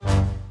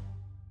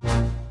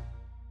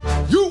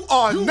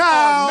are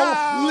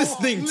now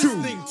listening to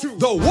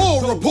the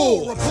War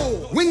Report,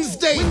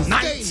 Wednesday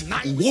night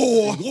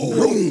War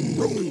Room,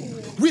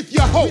 with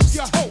your host,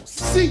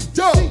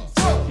 C-Dub.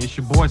 It's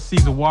your boy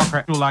Caesar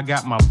Walker. I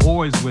got my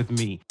boys with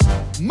me.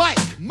 Mike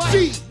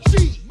G.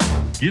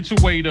 Get your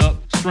weight up,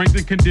 strength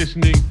and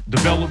conditioning,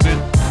 development.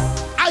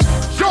 Ike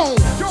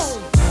Jones.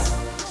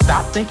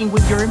 Stop thinking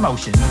with your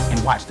emotions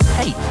and watch the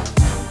tape.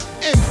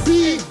 And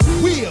Big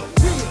Will.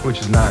 Which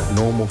is not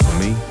normal for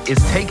me.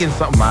 It's taking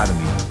something out of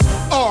me.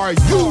 Are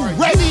you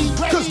ready?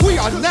 Because we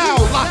are now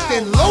locked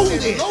and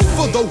loaded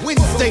for the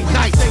Wednesday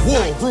night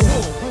War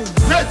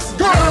Room. Let's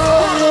go!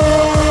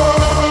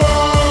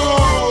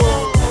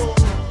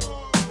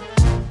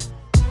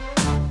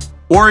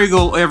 War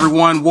Eagle,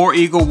 everyone. War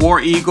Eagle, War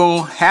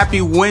Eagle.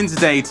 Happy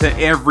Wednesday to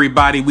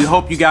everybody. We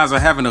hope you guys are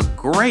having a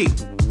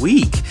great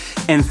week.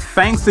 And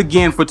thanks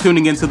again for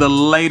tuning into the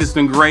latest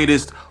and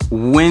greatest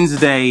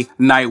Wednesday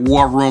night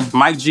War Room.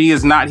 Mike G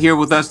is not here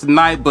with us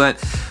tonight,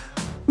 but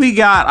we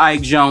got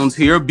Ike Jones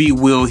here, B.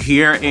 Will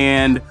here,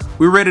 and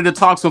we're ready to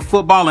talk some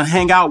football and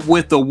hang out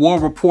with the War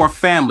Report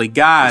family.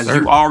 Guys,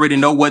 you already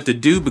know what to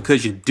do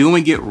because you're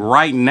doing it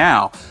right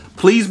now.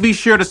 Please be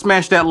sure to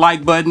smash that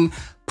like button.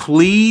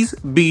 Please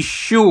be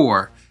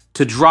sure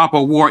to drop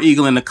a War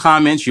Eagle in the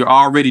comments. You're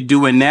already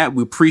doing that.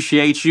 We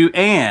appreciate you.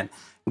 And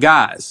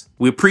guys,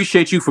 we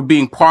appreciate you for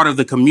being part of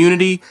the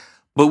community,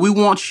 but we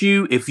want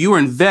you, if you're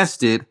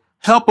invested,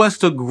 help us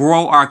to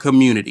grow our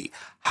community.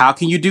 How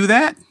can you do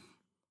that?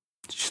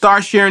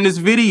 Start sharing this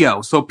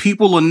video so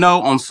people will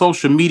know on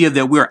social media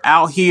that we're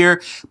out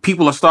here.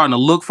 People are starting to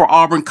look for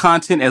Auburn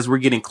content as we're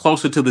getting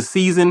closer to the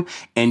season,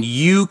 and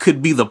you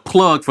could be the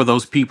plug for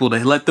those people to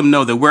let them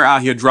know that we're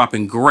out here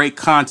dropping great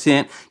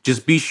content.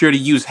 Just be sure to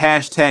use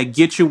hashtag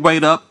Get Your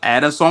Weight Up.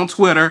 Add us on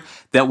Twitter.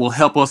 That will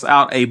help us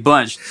out a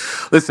bunch.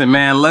 Listen,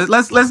 man,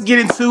 let's get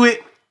into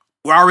it.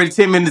 We're already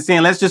 10 minutes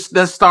in.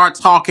 Let's start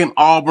talking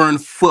Auburn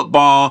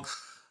football.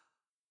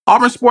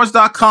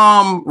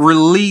 AuburnSports.com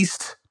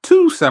released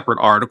two separate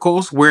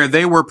articles where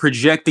they were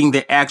projecting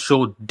the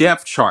actual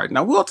depth chart.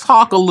 Now, we'll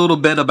talk a little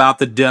bit about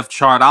the depth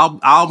chart.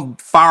 I'll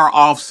fire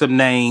off some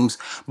names,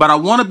 but I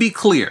want to be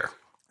clear.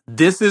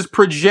 This is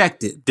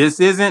projected. This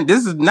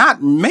is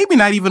not, maybe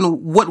not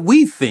even what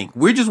we think.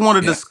 We just want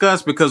to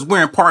discuss because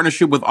we're in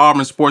partnership with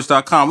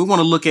AuburnSports.com. We want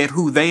to look at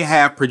who they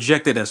have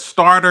projected as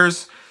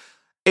starters.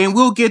 And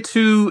we'll get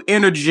to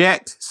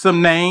interject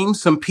some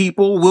names, some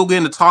people. We'll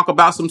get to talk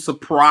about some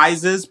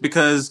surprises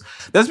because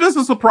there's been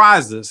some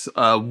surprises.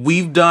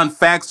 We've done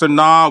Facts or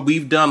Nah.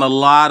 We've done a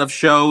lot of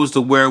shows to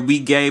where we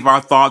gave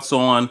our thoughts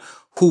on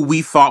who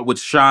we thought would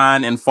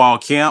shine in fall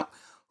camp,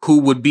 who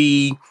would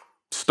be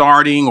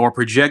starting or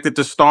projected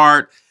to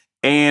start.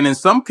 And in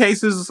some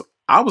cases,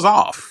 I was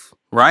off,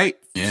 right?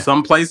 Yeah.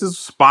 Some places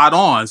spot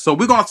on. So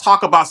we're going to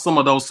talk about some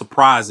of those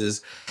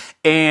surprises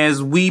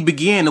as we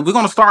begin. And we're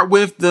going to start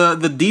with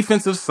the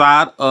defensive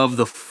side of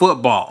the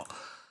football.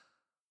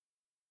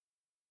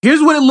 Here's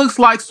what it looks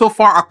like so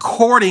far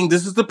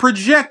this is the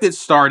projected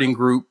starting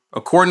group.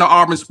 According to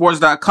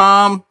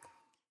AuburnSports.com,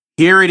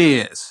 here it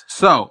is.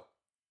 So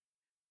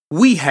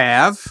we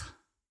have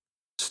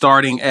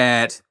starting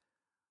at,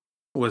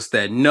 what's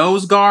that,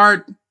 nose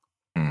guard?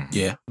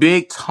 Yeah.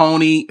 Big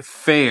Tony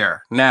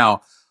Fair.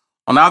 Now,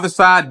 on the other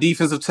side,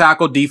 defensive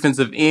tackle,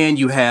 defensive end,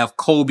 you have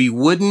Colby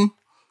Wooden.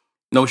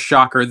 No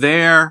shocker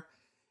there.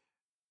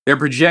 They're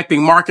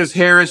projecting Marcus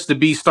Harris to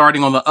be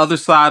starting on the other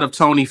side of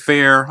Tony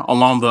Fair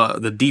along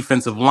the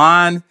defensive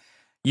line.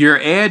 Your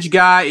edge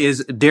guy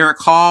is Derek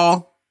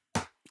Hall.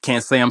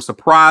 Can't say I'm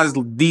surprised.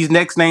 These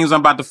next names I'm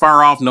about to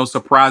fire off, no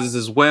surprises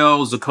as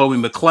well.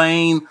 Zacoby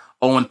McClain,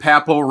 Owen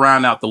Pappo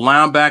round out the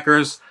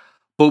linebackers.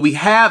 But we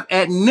have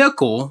at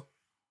nickel,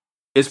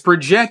 it's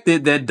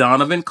projected that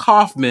Donovan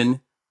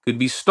Kaufman could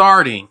be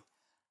starting.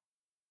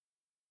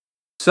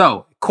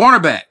 So,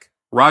 cornerback,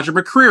 Roger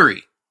McCreary.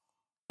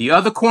 The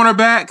other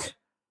cornerback,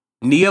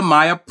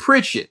 Nehemiah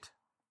Pritchett.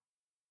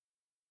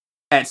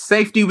 At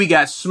safety, we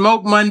got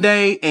Smoke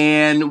Monday,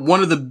 and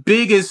one of the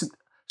biggest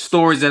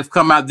stories that have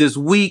come out this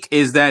week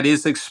is that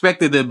it's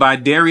expected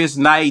that Darius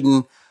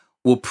Knighton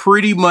will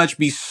pretty much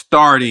be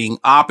starting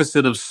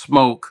opposite of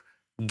Smoke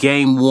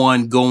game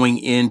one going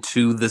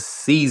into the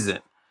season.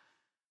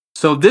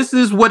 So this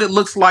is what it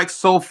looks like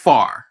so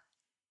far.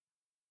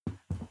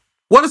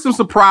 What are some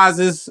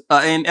surprises?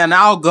 And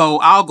I'll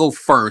go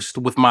first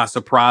with my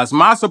surprise.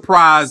 My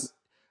surprise,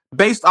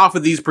 based off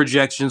of these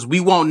projections, we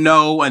won't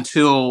know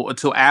until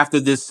after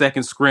this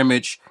second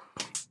scrimmage.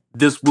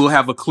 This will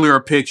have a clearer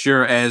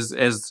picture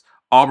as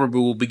Auburn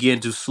will begin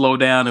to slow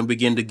down and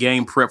begin to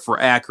game prep for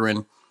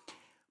Akron.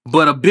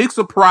 But a big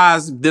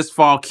surprise this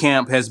fall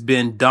camp has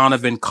been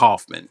Donovan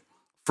Kaufman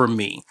for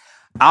me.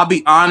 I'll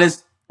be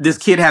honest. This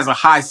kid has a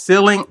high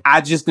ceiling. I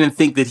just didn't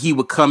think that he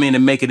would come in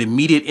and make an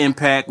immediate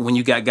impact when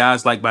you got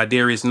guys like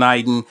Darius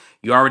Knighton.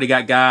 You already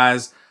got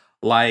guys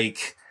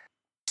like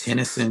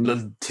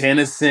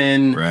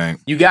Tennyson. Right.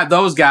 You got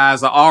those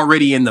guys are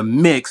already in the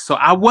mix. So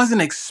I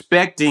wasn't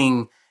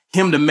expecting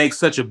him to make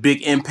such a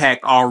big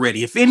impact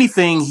already. If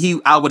anything,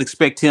 I would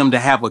expect him to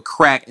have a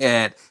crack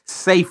at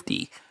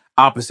safety.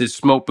 opposite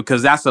Smoke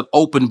because that's an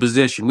open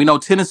position. We know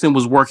Tennyson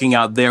was working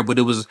out there, but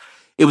it was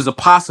a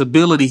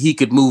possibility he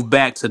could move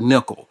back to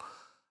nickel.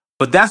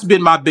 But that's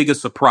been my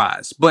biggest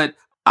surprise. But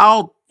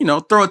I'll,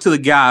 throw it to the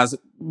guys.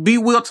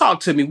 Will, talk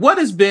to me. What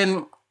has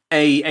been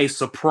a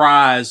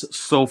surprise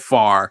so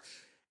far?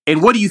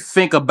 And what do you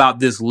think about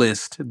this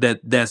list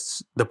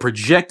that's the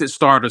projected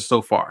starters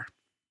so far?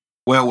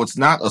 Well, what's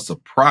not a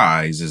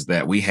surprise is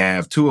that we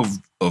have two of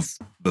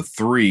the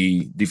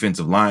three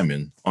defensive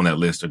linemen on that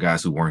list are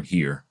guys who weren't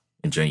here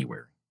in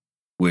January,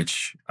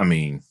 which,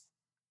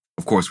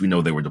 of course, we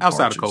know they were departures.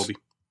 Outside of Kobe.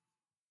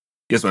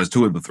 Yes, but it's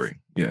two of the three.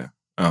 Yeah.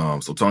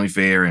 So Tony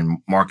Fair and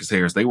Marcus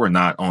Harris, they were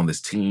not on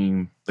this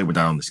team. They were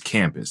not on this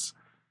campus.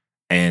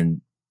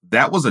 And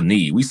that was a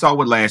need. We saw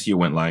what last year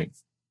went like.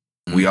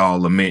 We all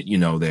lament,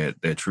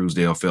 that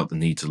Truesdale felt the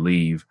need to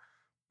leave.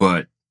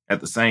 But at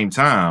the same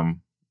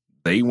time,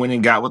 they went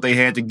and got what they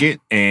had to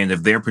get. And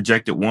if they're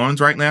projected ones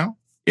right now,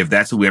 if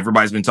that's who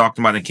everybody's been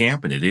talking about in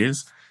camp, and it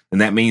is, then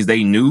that means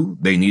they knew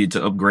they needed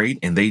to upgrade,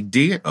 and they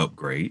did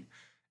upgrade.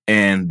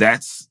 And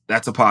that's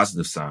a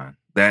positive sign.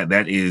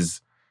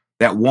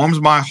 That warms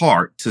my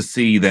heart to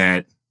see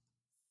that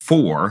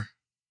 4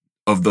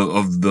 of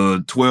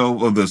the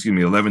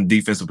 11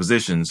 defensive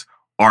positions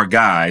are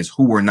guys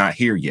who were not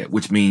here yet,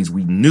 which means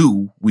we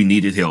knew we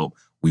needed help.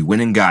 We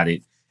went and got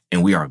it,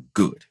 and we are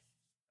good.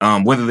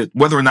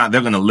 Whether or not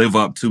they're going to live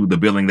up to the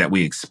billing that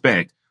we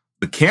expect,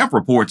 the camp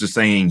reports are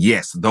saying,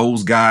 yes,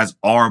 those guys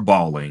are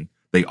balling.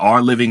 They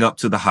are living up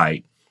to the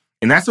hype.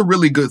 And that's a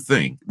really good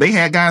thing. They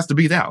had guys to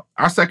beat out.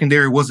 Our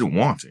secondary wasn't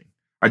wanting.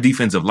 Our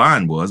defensive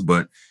line was,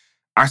 but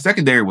our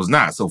secondary was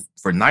not. So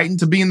for Knighton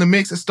to be in the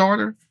mix as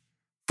starter,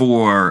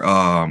 for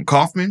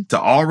Kaufman to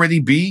already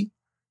be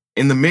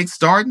in the mix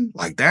starting,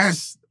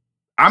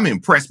 I'm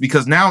impressed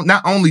because now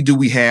not only do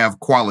we have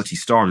quality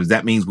starters,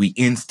 that means we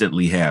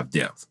instantly have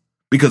depth.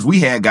 Because we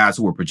had guys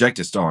who were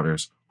projected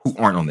starters who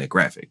aren't on that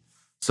graphic.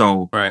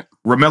 So right.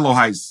 Romello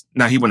Heights,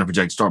 now he wasn't a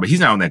projected starter, but he's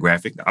not on that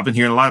graphic. I've been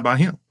hearing a lot about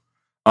him.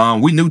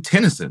 We knew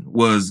Tennyson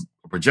was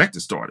a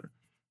projected starter.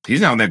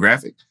 He's not on that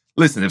graphic.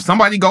 Listen, if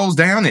somebody goes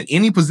down at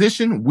any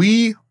position,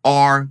 we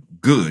are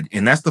good.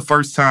 And that's the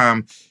first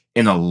time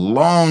in a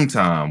long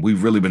time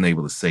we've really been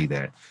able to say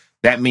that.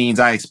 That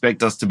means I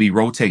expect us to be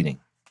rotating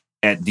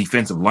at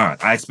defensive line.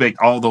 I expect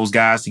all those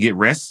guys to get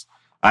rest.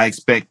 I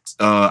expect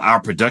our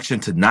production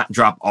to not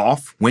drop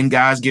off when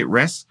guys get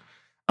rest.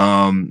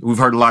 We've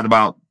heard a lot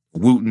about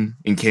Wooten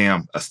and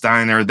Cam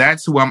Steiner.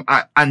 That's who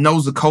I know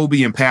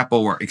Zacoby and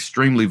Papo are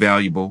extremely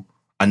valuable.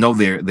 I know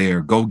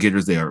they're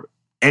go-getters. They're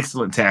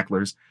excellent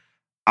tacklers.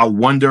 I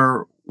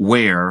wonder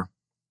when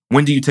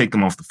do you take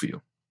them off the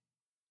field?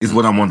 Is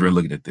what I'm wondering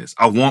looking at this.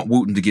 I want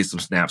Wooten to get some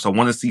snaps. I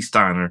want to see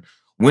Steiner.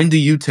 When do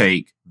you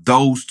take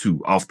those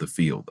two off the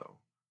field, though?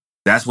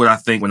 That's what I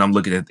think when I'm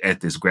looking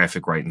at this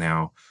graphic right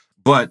now.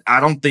 But I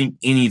don't think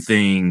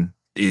anything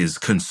is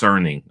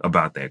concerning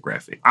about that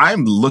graphic.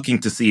 I'm looking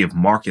to see if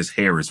Marcus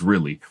Harris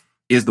really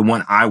is the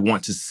one I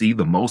want to see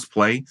the most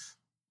play.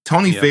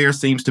 Tony Fair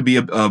seems to be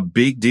a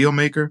big deal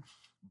maker,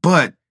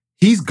 but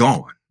he's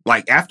gone.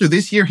 After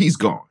this year, he's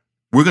gone.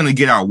 We're going to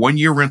get our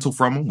 1-year rental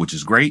from him, which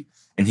is great,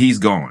 and he's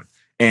gone.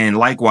 And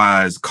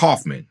likewise,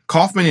 Kaufman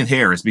and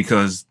Harris,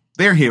 because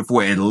they're here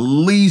for at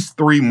least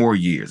 3 more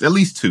years, at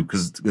least 2,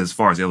 because as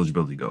far as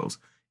eligibility goes.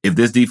 If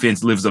this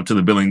defense lives up to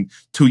the billing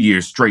 2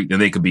 years straight, then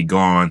they could be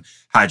gone,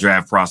 high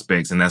draft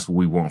prospects, and that's what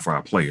we want for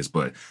our players.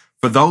 But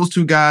for those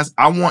 2 guys,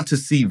 I want to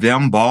see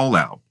them ball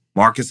out.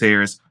 Marcus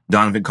Harris,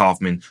 Donovan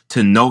Kaufman,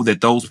 to know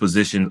that those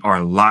positions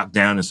are locked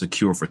down and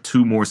secure for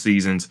 2 more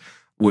seasons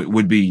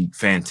would be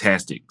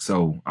fantastic.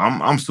 So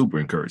I'm super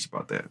encouraged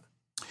about that.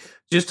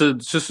 Just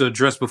to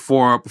address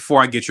before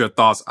I get your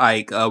thoughts,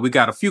 Ike, we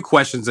got a few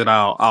questions that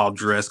I'll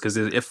address because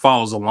it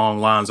follows along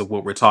lines of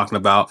what we're talking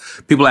about.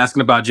 People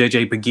asking about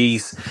JJ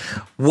Pegues.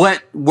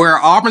 Where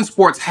Auburn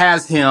Sports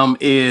has him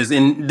is,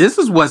 and this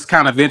is what's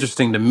kind of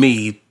interesting to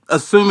me,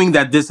 assuming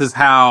that this is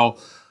how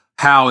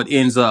it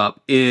ends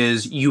up,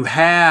 is you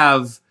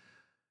have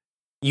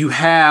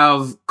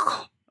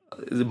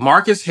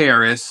Marcus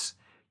Harris,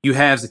 you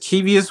have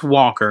Zacchaeus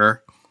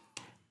Walker,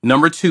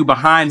 number 2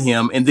 behind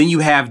him, and then you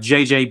have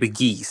JJ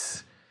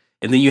Pegues.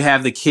 And then you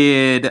have the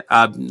kid,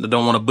 I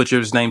don't want to butcher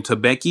his name,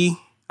 Tobeki,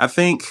 I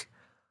think.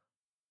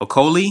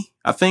 Okoli,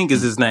 I think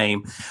is his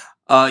name.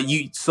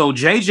 So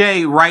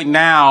JJ right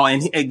now,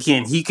 and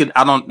again, he could,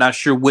 not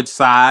sure which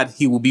side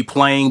he will be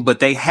playing, but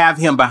they have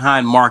him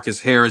behind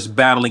Marcus Harris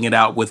battling it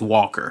out with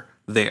Walker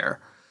there.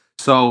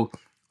 So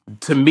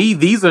to me,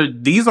 these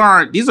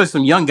are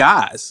some young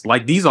guys.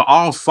 These are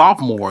all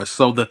sophomores.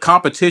 So the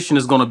competition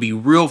is going to be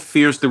real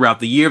fierce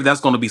throughout the year. That's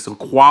going to be some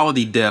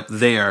quality depth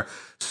there.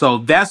 So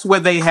that's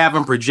where they have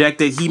him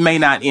projected. He may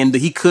not end.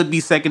 He could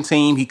be second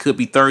team. He could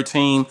be third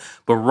team.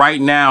 But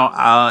right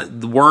now,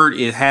 the word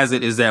it has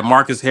it is that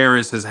Marcus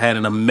Harris has had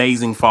an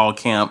amazing fall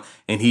camp,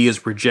 and he is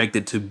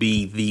projected to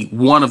be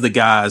one of the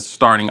guys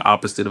starting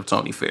opposite of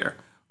Tony Fair.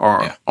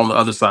 Or on the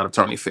other side of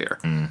Tony Fair.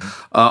 Mm-hmm.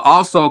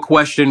 Also a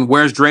question,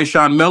 where's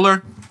Drayshawn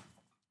Miller?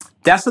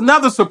 That's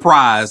another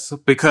surprise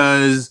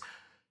because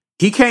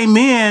he came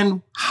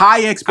in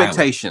high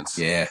expectations.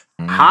 Yeah.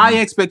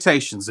 High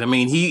expectations. I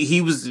mean,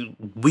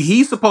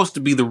 he's supposed to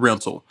be the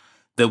rental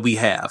that we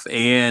have.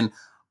 And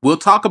we'll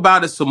talk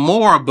about it some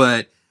more,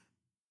 but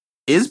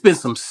it's been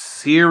some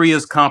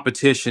serious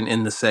competition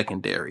in the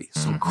secondary.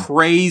 Some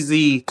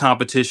crazy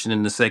competition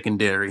in the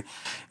secondary.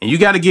 And you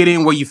got to get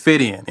in where you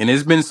fit in. And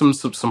there's been some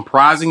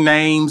surprising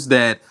names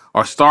that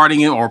are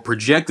starting or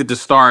projected to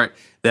start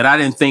that I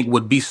didn't think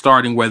would be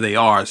starting where they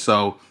are.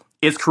 So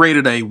it's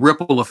created a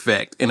ripple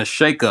effect and a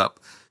shakeup.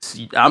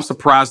 I'm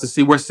surprised to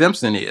see where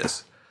Simpson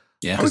is.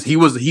 Yeah. Because he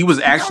was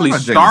actually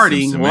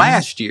starting Simpson,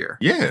 last year.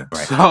 Yeah.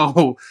 Right.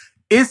 So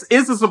it's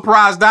a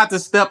surprise not to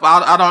step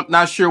out.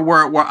 Not sure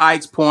where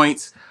Ike's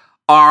points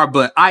are,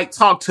 but Ike,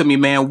 talk to me,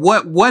 man.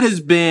 What has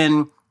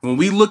been, when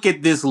we look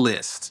at this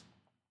list,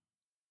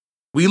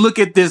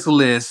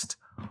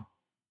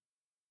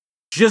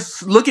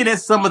 just looking at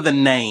some of the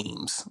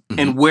names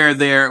and where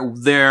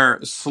they're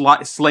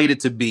slated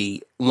to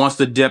be once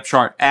the depth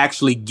chart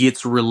actually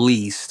gets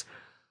released.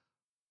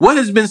 What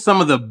has been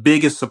some of the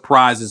biggest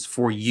surprises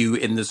for you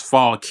in this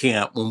fall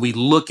camp when we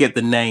look at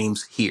the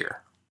names here?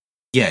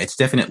 Yeah, it's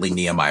definitely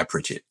Nehemiah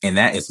Pritchett. And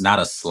that is not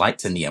a slight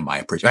to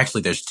Nehemiah Pritchett.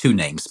 Actually, there's two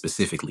names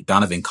specifically,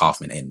 Donovan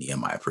Kaufman and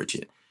Nehemiah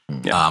Pritchett.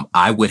 Yeah.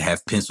 I would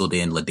have penciled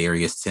in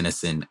Ladarius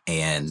Tennyson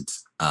and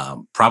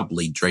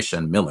probably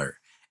Drayshawn Miller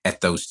at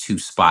those two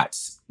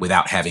spots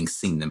without having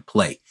seen them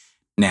play.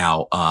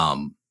 Now,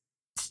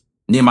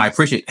 Nehemiah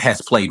Pritchett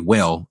has played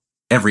well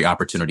every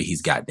opportunity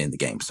he's gotten in the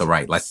game. So,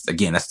 right,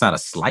 that's not a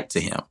slight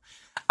to him.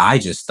 I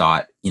just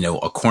thought, a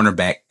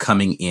cornerback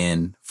coming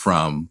in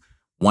from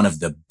one of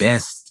the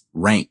best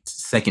ranked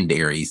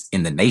secondaries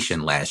in the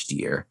nation last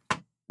year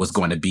was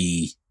going to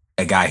be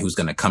a guy who's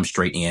going to come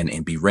straight in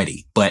and be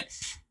ready. But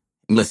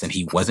listen,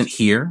 he wasn't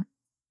here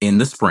in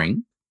the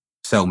spring.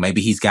 So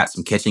maybe he's got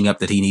some catching up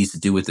that he needs to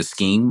do with the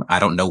scheme. I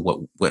don't know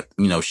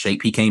what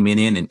shape he came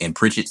in and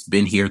Pritchett's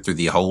been here through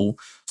the whole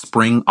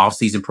spring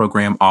offseason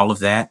program, all of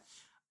that.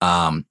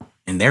 And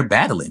they're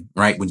battling,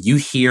 right? When you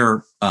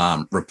hear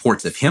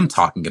reports of him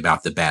talking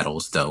about the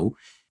battles, though,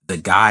 the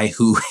guy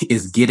who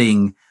is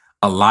getting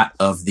a lot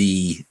of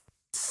the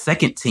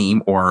second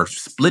team or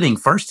splitting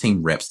first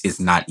team reps is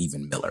not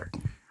even Miller,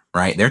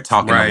 right? They're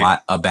talking a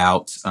lot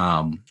about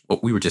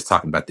what we were just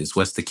talking about this.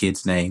 What's the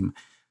kid's name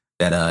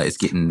that is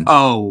getting the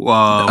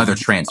other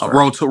transfer?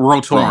 Ro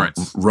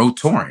Torrance. Ro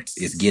Torrance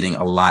is getting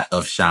a lot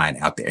of shine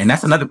out there. And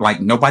that's another,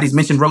 nobody's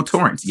mentioned Ro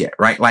Torrance yet,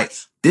 right?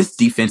 This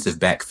defensive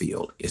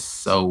backfield is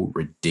so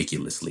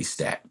ridiculously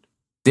stacked.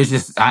 There's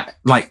just,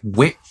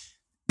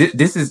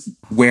 this is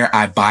where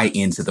I buy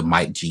into the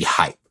Mike G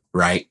hype,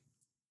 right?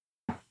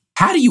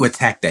 How do you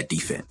attack that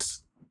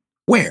defense?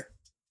 Where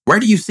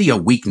do you see a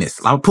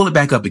weakness? I'll pull it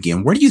back up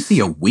again. Where do you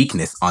see a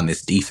weakness on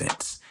this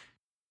defense?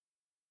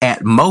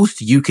 At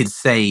most, you could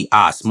say,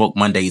 Smoke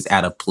Monday's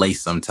out of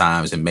place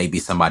sometimes and maybe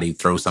somebody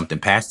throws something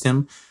past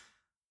him.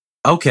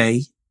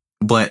 Okay,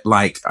 but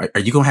are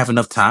you going to have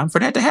enough time for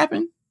that to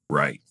happen?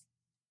 Right.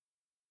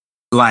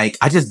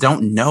 I just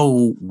don't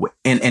know.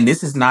 And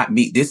this is not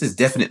me. This is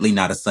definitely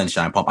not a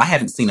sunshine pump. I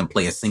haven't seen him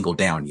play a single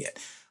down yet.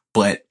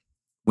 But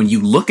when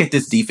you look at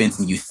this defense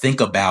and you think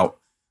about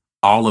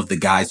all of the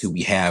guys who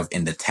we have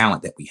and the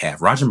talent that we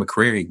have, Roger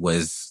McCreary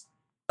was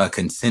a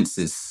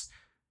consensus,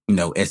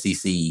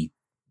 SEC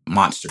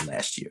monster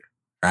last year,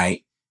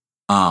 right?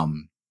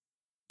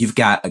 You've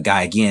got a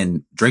guy,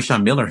 again,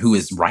 Drayshawn Miller, who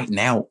is right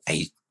now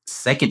a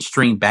second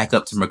string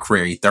backup to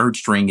McCreary, third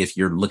string if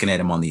you're looking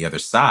at him on the other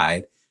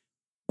side,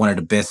 one of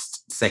the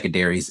best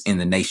secondaries in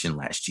the nation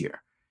last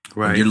year.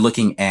 Right. When you're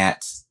looking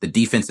at the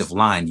defensive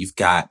line, you've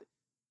got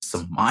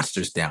some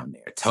monsters down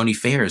there. Tony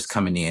Fair is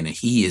coming in and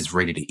he is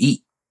ready to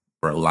eat,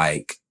 bro.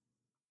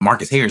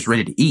 Marcus Hare is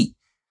ready to eat.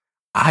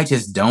 I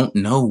just don't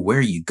know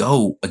where you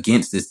go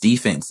against this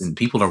defense. And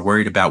people are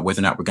worried about whether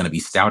or not we're going to be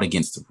stout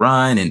against the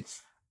run. And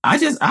I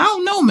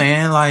don't know,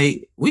 man.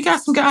 We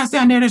got some guys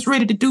down there that's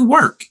ready to do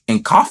work.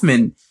 And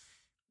Kaufman,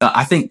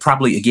 I think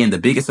probably, again, the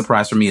biggest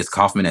surprise for me is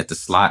Kaufman at the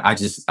slot. I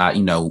just,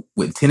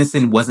 when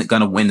Tennyson wasn't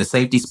going to win the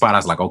safety spot, I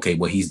was like, okay,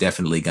 well, he's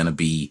definitely going to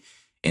be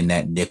in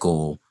that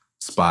nickel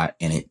spot.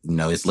 And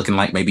it's looking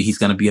like maybe he's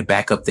going to be a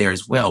backup there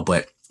as well.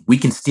 But we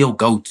can still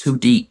go too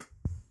deep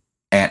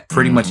at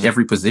pretty much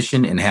every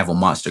position and have a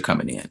monster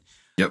coming in.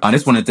 Yep.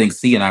 That's one of the things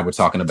C and I were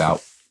talking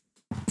about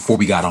before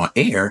we got on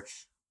air.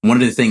 One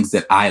of the things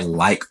that I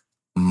like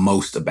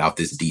most about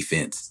this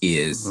defense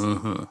is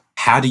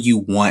how do you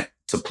want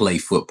to play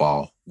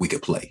football? We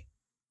could play,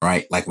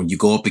 right? When you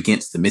go up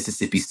against the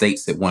Mississippi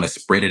States that want to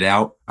spread it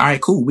out. All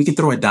right, cool. We can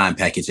throw a dime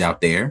package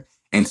out there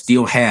and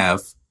still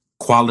have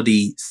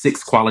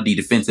six quality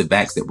defensive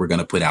backs that we're going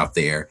to put out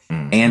there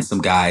and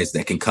some guys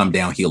that can come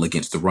downhill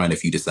against the run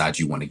if you decide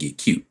you want to get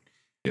cute.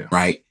 Yeah.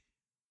 Right.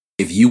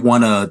 If you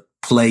want to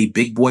play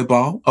big boy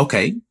ball,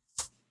 okay,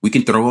 we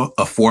can throw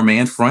a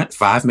 4-man front,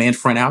 5-man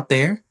front out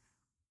there.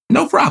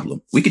 No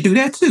problem. We could do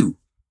that too.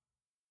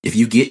 If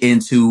you get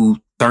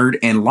into third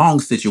and long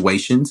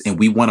situations and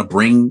we want to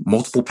bring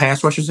multiple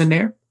pass rushers in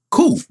there,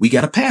 cool. We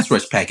got a pass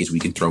rush package we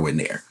can throw in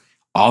there.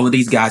 All of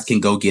these guys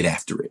can go get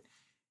after it.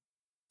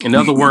 In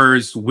other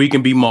words, we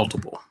can be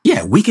multiple.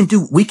 Yeah, we can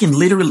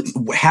literally,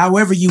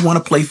 however you want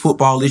to play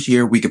football this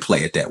year, we can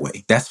play it that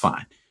way. That's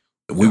fine.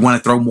 If we want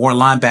to throw more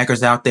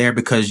linebackers out there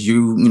because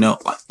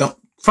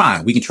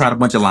fine. We can try a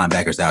bunch of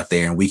linebackers out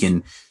there and we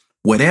can,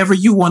 whatever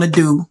you want to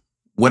do,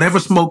 whatever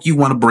smoke you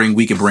want to bring,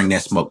 we can bring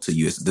that smoke to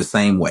you. It's the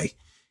same way.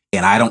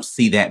 And I don't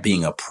see that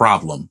being a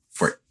problem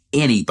for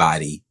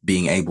anybody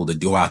being able to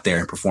go out there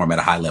and perform at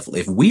a high level.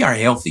 If we are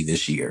healthy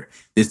this year,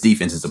 this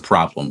defense is a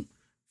problem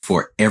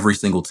for every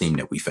single team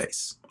that we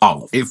face.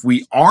 All of them. If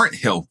we aren't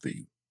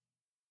healthy,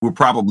 we're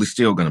probably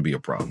still going to be a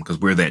problem because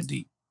we're that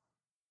deep.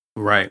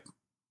 Right.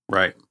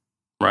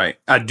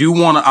 I do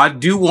want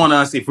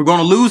us, if we're going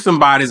to lose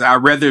somebody,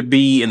 I'd rather it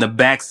be in the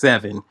back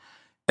seven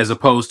as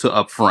opposed to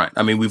up front.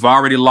 I mean, we've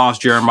already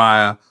lost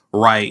Jeremiah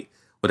Wright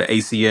with the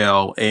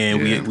ACL,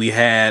 and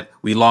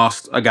we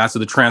lost a guy to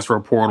the transfer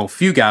portal,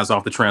 few guys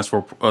off the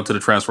transfer to the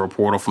transfer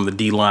portal from the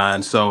D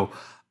line. So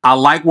I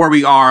like where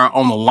we are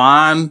on the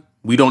line.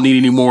 We don't need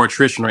any more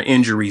attrition or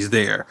injuries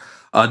there.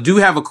 Do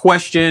have a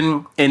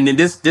question, and then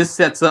this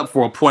sets up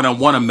for a point I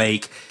want to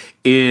make,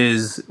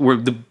 is where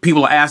the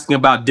people are asking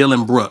about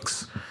Dylan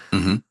Brooks.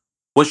 Mm-hmm.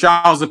 What's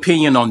y'all's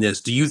opinion on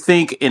this? Do you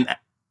think, and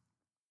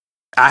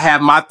I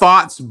have my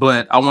thoughts,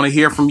 but I want to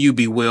hear from you,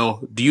 B.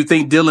 Will. Do you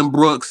think Dylan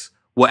Brooks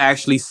will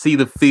actually see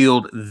the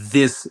field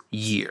this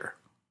year?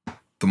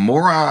 The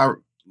more I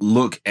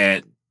look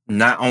at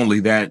not only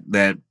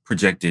that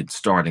projected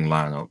starting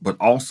lineup, but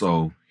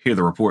also hear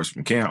the reports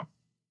from camp,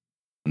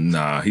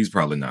 he's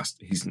probably not.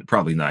 He's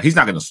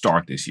not going to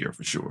start this year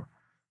for sure,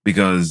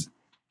 because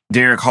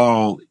Derek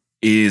Hall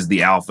is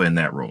the alpha in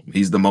that room.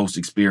 He's the most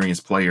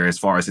experienced player as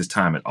far as his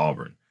time at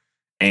Auburn.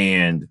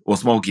 And, well,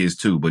 Smoke is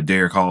too, but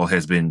Derek Hall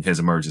has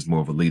emerged as more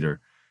of a leader.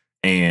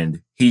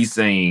 And he's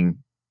saying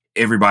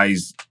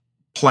everybody's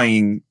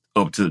playing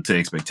up to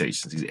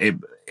expectations. He's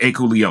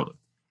Eku Leota.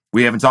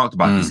 We haven't talked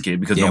about this kid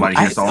because nobody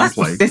here saw him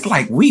play. It's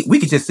like we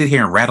could just sit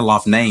here and rattle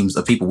off names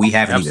of people we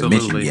haven't even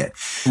mentioned yet.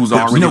 Who's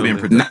already been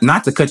productive.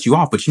 Not to cut you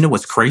off, but you know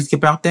what's crazy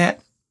about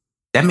that?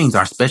 That means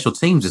our special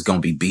teams is going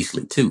to be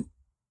beastly too.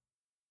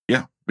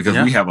 Yeah, because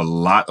we have a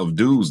lot of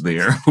dudes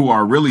there who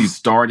are really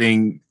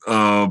starting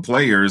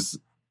players,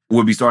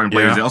 would be starting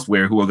players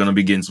elsewhere who are going to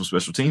be getting some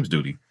special teams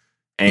duty.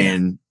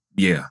 And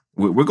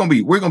we're going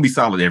to be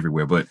solid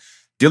everywhere. But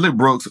Dylan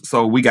Brooks,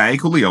 so we got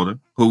Eku Leota,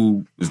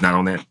 who is not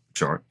on that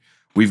chart.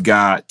 We've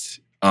got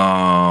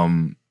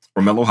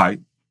Romello Height,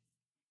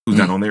 who's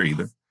not on there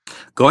either.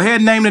 Go ahead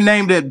and name the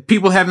name that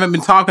people haven't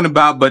been talking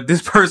about, but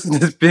this person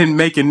has been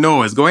making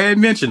noise. Go ahead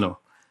and mention them.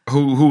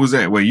 Who was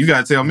that? Wait, you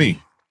got to tell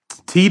me.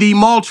 TD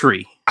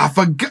Moultrie. I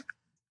forgot.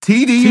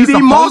 TD is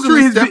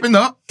supposedly stepping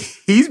up.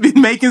 He's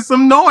been making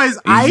some noise.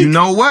 You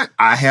know what?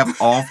 I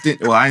have often,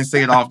 well, I didn't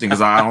say it often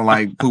because I don't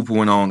like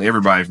poo-pooing on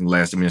everybody from the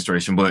last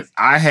administration, but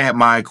I had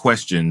my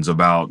questions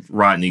about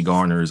Rodney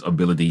Garner's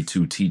ability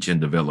to teach and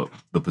develop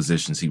the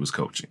positions he was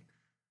coaching.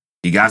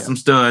 He got some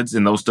studs,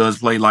 and those studs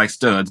played like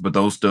studs, but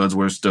those studs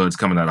were studs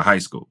coming out of high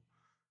school.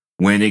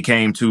 When it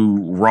came to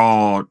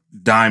raw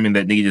diamond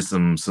that needed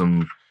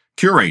some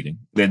curating,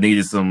 that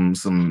needed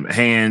some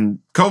hand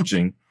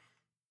coaching,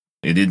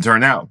 it didn't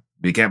turn out.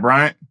 Big Cat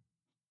Bryant?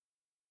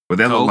 What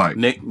that look like?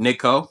 Nick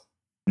Cole?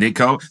 Nick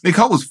Cole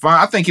was fine.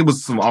 I think it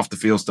was some off the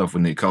field stuff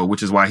with Nick Cole,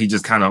 which is why he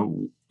just kind of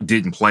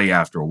didn't play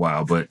after a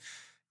while. But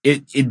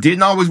it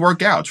didn't always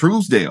work out.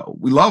 Truesdale,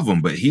 we love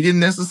him, but he didn't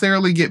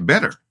necessarily get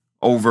better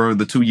over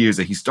the 2 years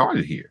that he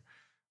started here.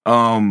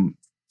 The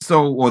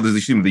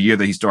year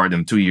that he started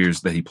and 2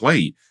 years that he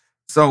played.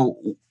 So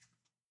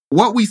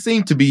what we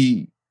seem to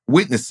be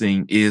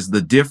witnessing is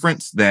the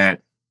difference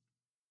that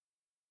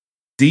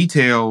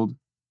detailed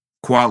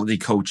quality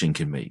coaching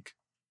can make,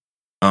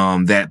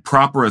 that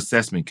proper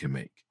assessment can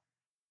make.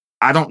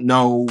 I don't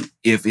know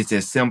if it's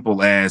as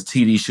simple as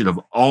TD should have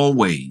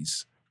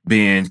always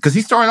been, because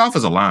he started off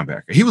as a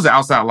linebacker. He was an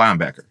outside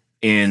linebacker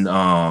in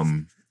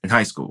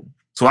high school.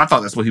 So I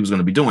thought that's what he was going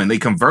to be doing. They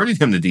converted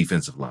him to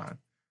defensive line.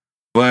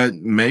 But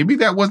maybe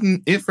that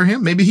wasn't it for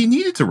him. Maybe he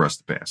needed to rush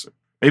the passer.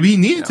 Maybe he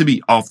needed to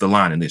be off the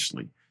line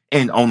initially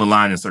and on the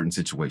line in certain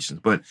situations.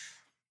 But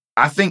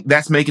I think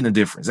that's making a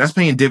difference. That's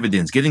paying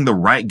dividends. Getting the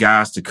right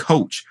guys to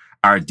coach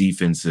our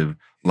defensive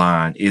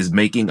line is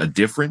making a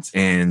difference.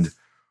 And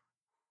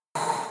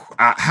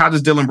how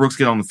does Dylan Brooks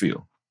get on the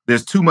field?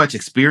 There's too much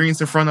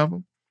experience in front of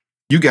him.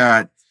 You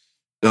got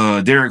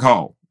Derek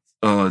Hall,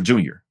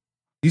 Jr.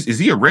 Is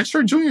he a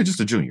redshirt junior or just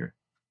a junior?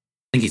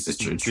 I think he's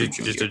just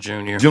a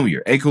junior.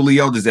 Junior. Eku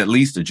Leota is at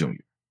least a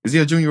junior. Is he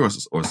a junior or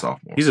a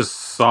sophomore? He's a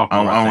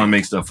sophomore. I don't want to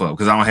make stuff up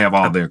because I don't have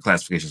all their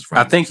classifications from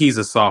I think he's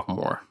a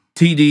sophomore.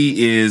 TD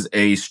is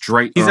a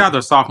straight. He's either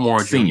a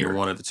sophomore or junior,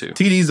 one of the two.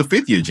 TD is a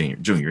fifth-year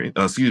junior.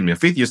 A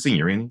fifth-year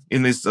senior in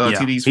this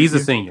TD's. He's a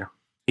senior.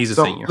 He's a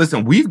senior.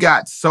 Listen, we've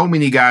got so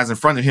many guys in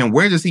front of him.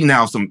 Where does he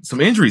now?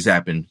 Some injuries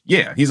happen.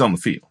 Yeah, he's on the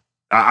field.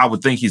 I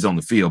would think he's on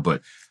the field,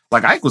 but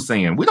like Ike was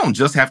saying, we don't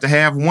just have to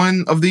have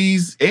one of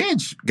these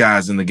edge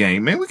guys in the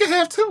game, man. We could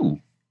have two.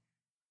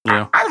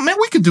 Yeah, man,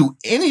 we could do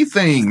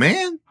anything,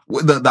 man.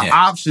 The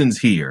options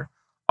here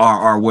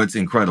are what's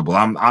incredible.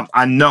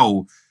 I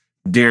know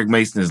Derek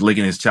Mason is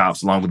licking his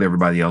chops along with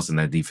everybody else in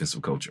that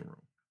defensive coaching room.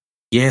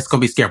 Yeah, it's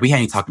gonna be scary. We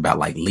ain't talked about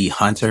like Lee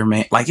Hunter,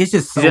 man. Like it's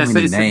just so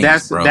many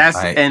names, bro.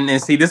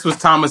 And see, this was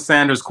Thomas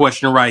Sanders'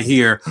 question right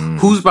here.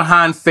 Who's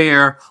behind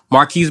Fair?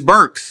 Marquise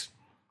Burks,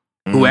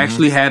 who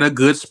actually had a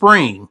good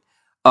spring.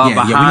 We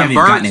haven't even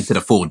gotten into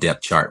the full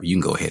depth chart. You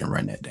can go ahead and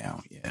run that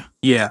down.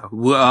 Yeah.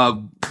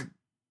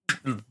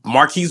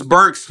 Marquise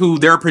Burks, who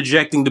they're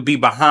projecting to be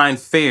behind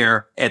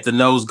Fair at the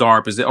nose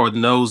guard position,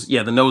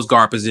 the nose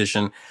guard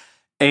position,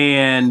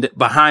 and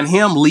behind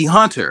him, Lee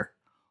Hunter,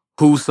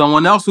 who's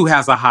someone else who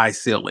has a high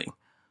ceiling,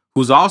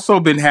 who's also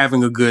been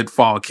having a good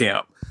fall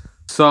camp.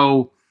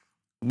 So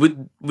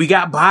we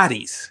got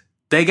bodies.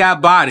 They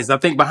got bodies. I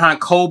think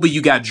behind Colby,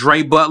 you got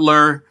Dre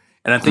Butler,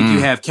 and I think you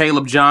have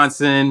Caleb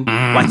Johnson.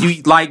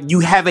 Like you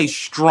have a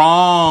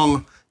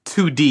strong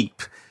two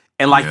deep.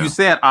 And like you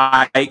said,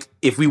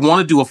 if we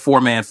want to do a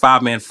 4-man,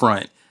 5-man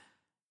front,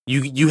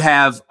 you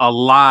have a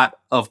lot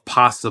of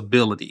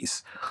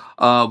possibilities.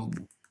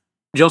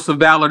 Joseph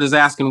Ballard is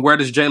asking, where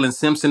does Jalen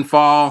Simpson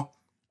fall?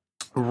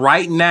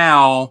 Right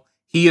now,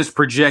 he is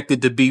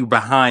projected to be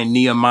behind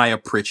Nehemiah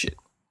Pritchett.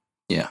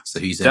 Yeah, so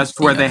that's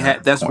where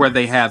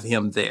they have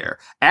him there.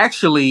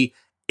 Actually,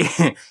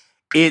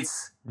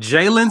 it's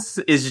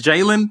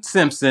Jalen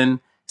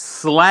Simpson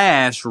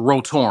 /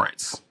 Ro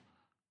Torrance,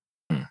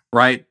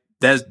 right?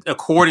 That's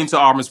according to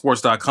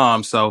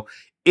AuburnSports.com. So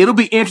it'll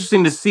be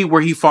interesting to see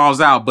where he falls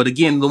out. But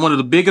again, one of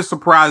the biggest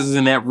surprises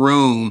in that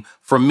room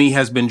for me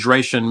has been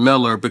Drayshawn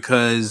Miller,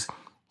 because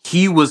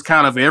he was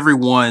kind of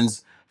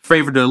everyone's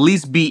favorite to at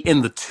least be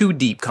in the two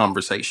deep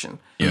conversation.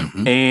 Yeah.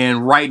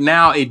 And right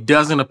now, it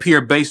doesn't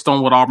appear, based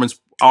on what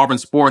Auburn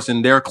Sports,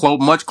 and they're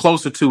much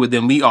closer to it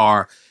than we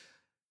are.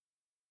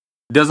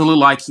 It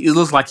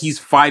looks like he's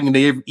fighting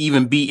to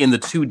even be in the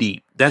two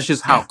deep. That's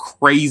just how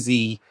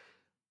crazy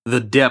the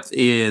depth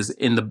is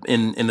in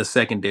the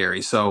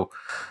secondary. So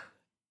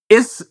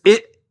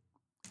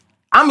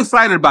I'm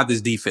excited about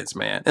this defense,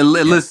 man. And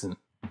listen,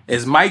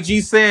 as Mike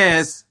G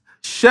says,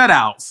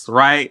 shutouts,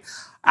 right?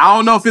 I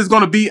don't know if that's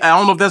going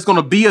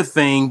to be a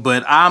thing,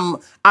 but I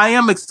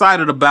am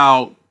excited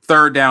about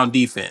third down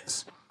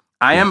defense.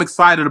 I am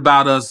excited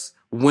about us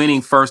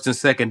winning first and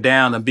second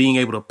down and being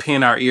able to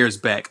pin our ears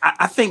back.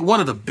 I think one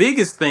of the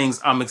biggest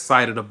things I'm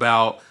excited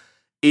about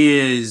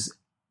is,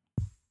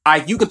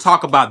 you can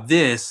talk about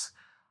this.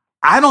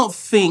 I don't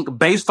think,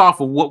 based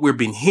off of what we've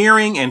been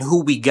hearing and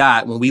who we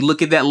got, when we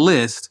look at that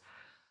list,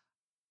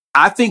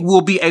 I think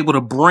we'll be able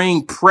to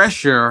bring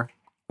pressure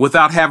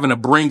without having to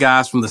bring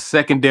guys from the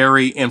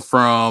secondary and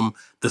from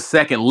the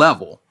second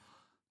level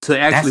to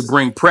actually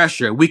bring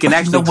pressure. We can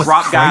actually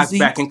drop guys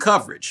back in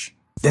coverage.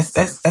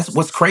 That's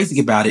what's crazy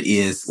about it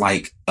is,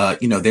 like,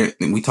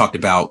 we talked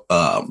about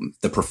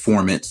the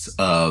performance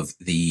of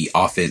the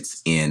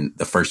offense in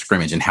the first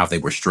scrimmage and how they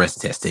were stress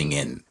testing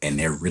and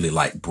they're really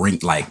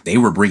they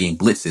were bringing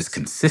blitzes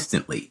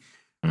consistently,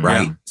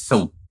 right? Yeah.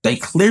 So they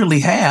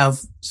clearly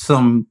have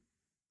some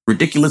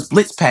ridiculous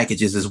blitz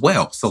packages as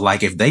well. So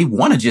like if they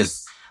want to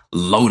just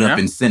load up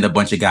and send a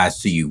bunch of guys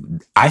to you,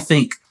 I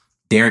think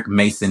Derek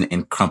Mason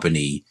and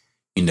company,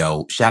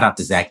 shout out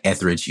to Zach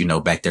Etheridge,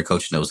 back there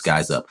coaching those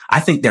guys up. I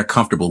think they're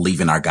comfortable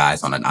leaving our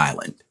guys on an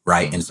island,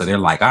 right? Mm-hmm. And so they're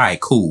like, all right,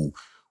 cool.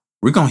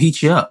 We're going to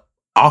heat you up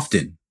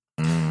often.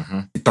 Mm-hmm.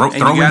 Throw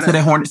into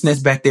the Hornets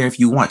nest back there if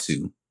you want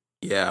to.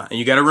 Yeah, and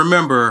you got to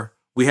remember,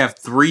 we have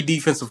 3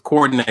 defensive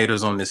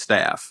coordinators on this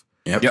staff.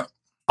 Yep.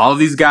 All of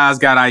these guys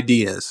got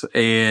ideas.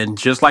 And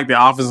just like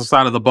the offensive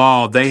side of the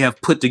ball, they have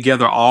put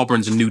together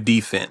Auburn's new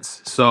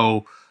defense.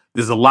 So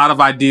there's a lot of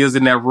ideas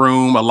in that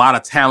room, a lot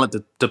of talent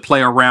to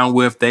play around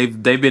with.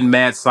 They've been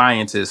mad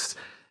scientists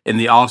in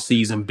the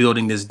offseason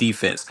building this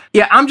defense.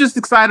 Yeah, I'm just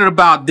excited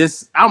about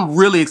this. I'm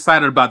really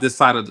excited about this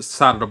side of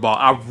the ball.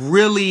 I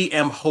really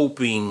am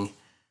hoping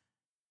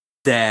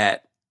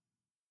that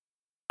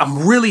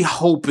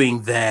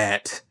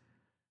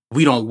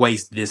we don't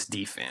waste this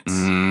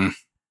defense.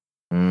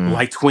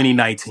 Like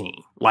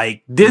 2019.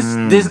 Like this,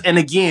 and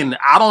again,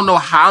 I don't know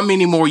how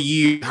many more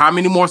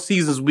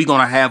seasons we're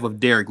going to have of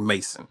Derek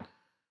Mason.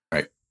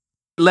 Right.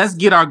 Let's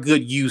get our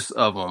good use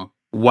of him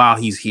while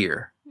he's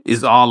here,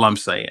 is all I'm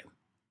saying.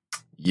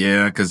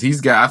 Yeah, because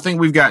I think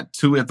we've got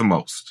 2 at the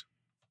most,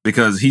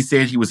 because he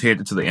said he was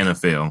headed to the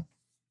NFL,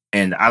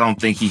 and I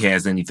don't think he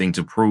has anything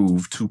to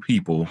prove to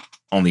people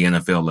on the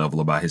NFL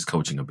level about his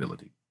coaching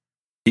ability.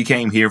 He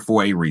came here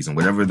for a reason,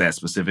 whatever that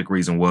specific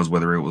reason was,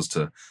 whether it was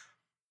to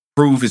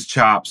prove his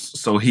chops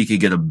so he could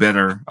get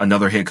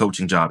another head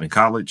coaching job in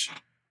college,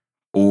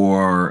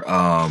 or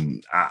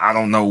I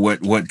don't know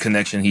what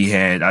connection he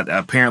had.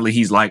 Apparently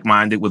he's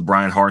like-minded with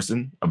Brian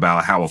Harsin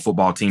about how a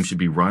football team should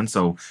be run.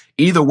 So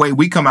either way,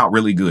 we come out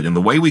really good. And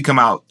the way we come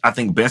out, I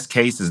think best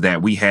case is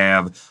that we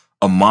have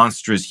a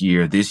monstrous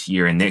year this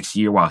year and next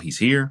year while he's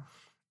here.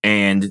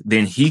 And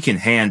then he can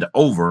hand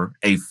over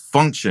a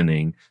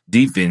functioning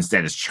defense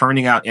that is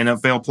churning out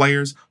NFL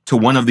players to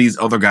one of these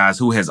other guys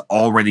who has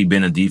already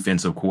been a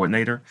defensive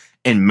coordinator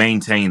and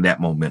maintain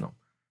that momentum.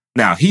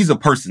 Now, he's a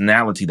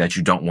personality that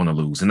you don't want to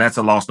lose, and that's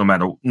a loss no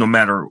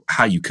matter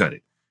how you cut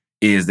it.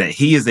 is that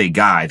he is a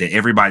guy that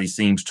everybody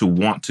seems to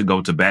want to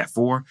go to bat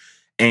for.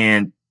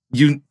 And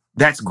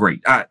that's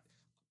great.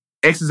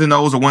 X's and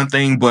O's are one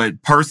thing,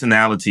 but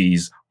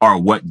personalities are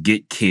what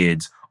get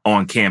kids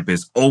on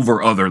campus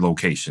over other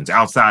locations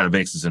outside of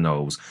X's and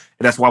O's.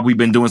 And that's why we've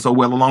been doing so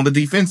well along the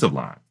defensive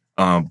line.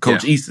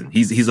 Coach Eason,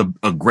 he's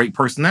a great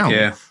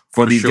personality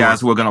for these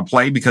guys who are going to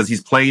play because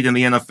he's played in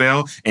the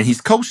NFL and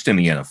he's coached in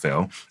the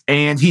NFL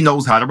and he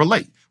knows how to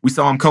relate. We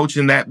saw him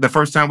coaching that the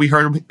first time we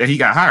heard him, that he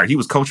got hired. He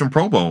was coaching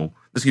Pro Bowl.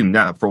 Excuse me,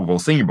 not a Pro Bowl,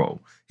 Senior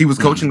Bowl. He was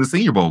coaching the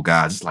Senior Bowl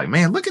guys. It's like,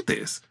 man, look at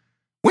this.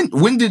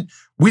 When did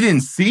we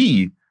didn't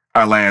see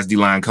our last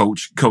D-line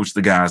coach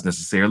the guys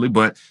necessarily,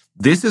 but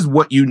this is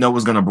what you know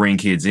is going to bring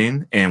kids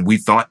in, and we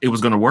thought it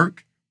was going to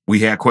work. We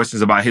had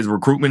questions about his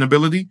recruitment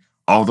ability.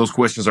 All those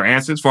questions are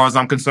answered as far as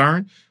I'm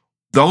concerned.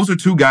 Those are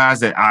two guys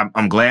that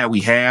I'm glad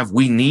we have.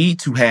 We need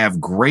to have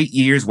great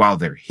years while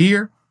they're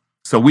here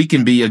so we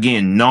can be,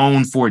 again,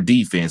 known for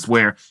defense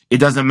where it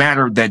doesn't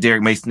matter that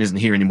Derek Mason isn't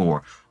here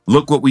anymore.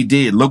 Look what we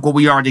did. Look what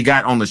we already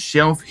got on the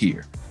shelf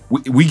here.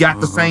 We got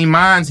the same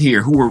minds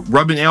here who were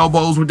rubbing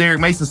elbows with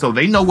Derek Mason, so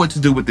they know what to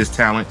do with this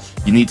talent.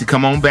 You need to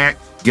come on back,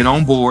 get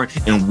on board,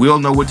 and we'll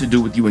know what to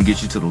do with you and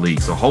get you to the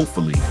league. So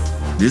hopefully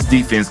this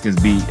defense can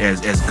be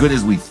as good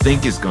as we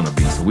think it's going to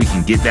be so we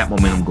can get that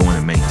momentum going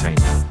and maintain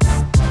it.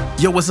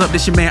 Yo, what's up?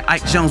 This your man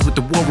Ike Jones with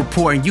the War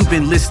Report, and you've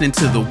been listening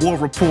to the War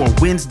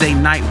Report Wednesday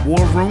Night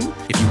War Room.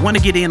 If you want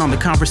to get in on the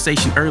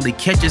conversation early,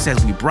 catch us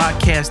as we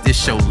broadcast this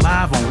show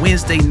live on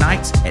Wednesday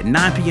nights at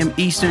 9 p.m.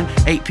 Eastern,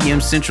 8 p.m.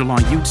 Central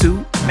on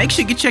YouTube. Make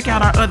sure you check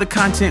out our other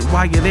content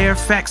while you're there.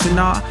 Facts and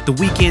All, the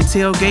Weekend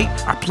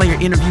Tailgate, our player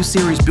interview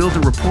series,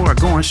 Building Rapport, are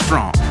going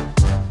strong.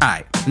 All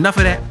right, enough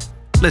of that.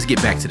 Let's get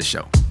back to the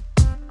show.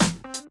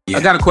 I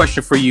got a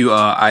question for you,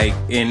 Ike,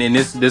 and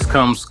this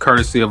comes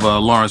courtesy of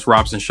Lawrence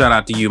Robson. Shout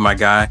out to you, my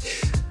guy.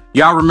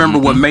 Y'all remember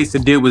what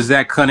Mason did with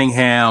Zach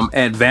Cunningham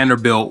at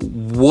Vanderbilt.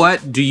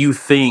 What do you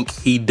think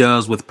he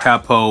does with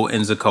Papo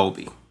and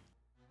Zacoby?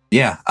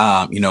 Yeah,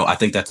 I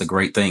think that's a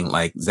great thing.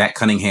 Like, Zach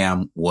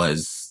Cunningham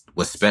was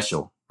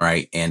special,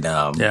 right? And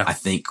I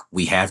think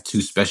we have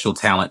two special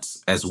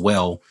talents as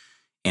well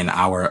in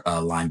our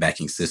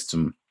linebacking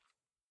system.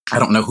 I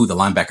don't know who the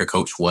linebacker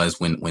coach was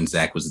when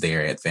Zach was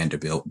there at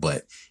Vanderbilt,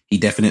 but he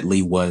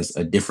definitely was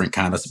a different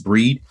kind of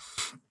breed.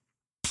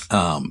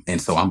 And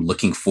so I'm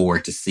looking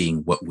forward to seeing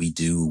what we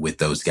do with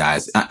those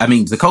guys. I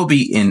mean,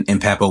 Zacoby and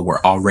Papo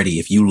were already,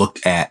 if you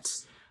look at,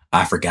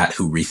 I forgot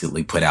who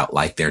recently put out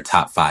like their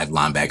top 5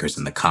 linebackers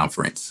in the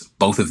conference.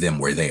 Both of them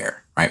were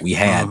there, right? We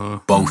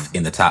had both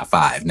in the top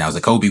 5. Now,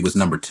 Zacoby was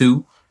number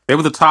 2. They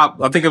were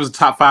I think it was the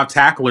top 5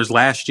 tacklers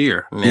last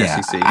year in the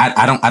SEC.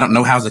 I don't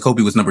know how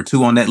Zacoby was number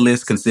 2 on that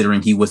list,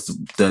 considering he was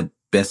the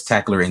best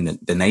tackler in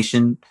the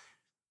nation.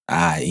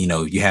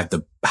 You have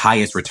the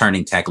highest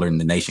returning tackler in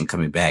the nation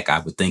coming back. I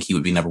would think he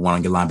would be number 1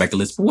 on your linebacker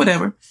list, but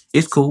whatever.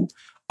 It's cool.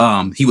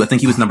 I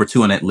think he was number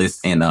 2 on that list,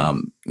 and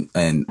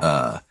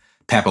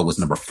Papo was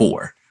number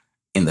 4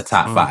 in the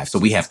top 5. So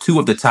we have 2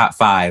 of the top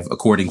 5,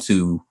 according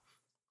to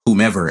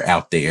whomever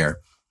out there,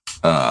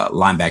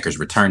 linebackers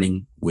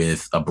returning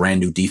with a brand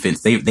new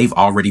defense. They've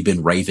already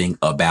been raving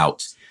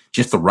about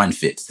just the run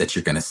fits that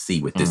you're going to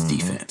see with this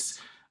defense.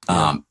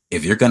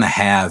 If you're going to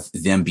have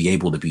them be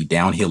able to be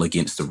downhill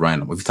against the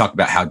run, we've talked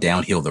about how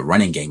downhill the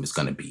running game is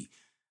going to be.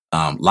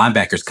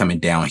 Linebackers coming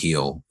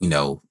downhill,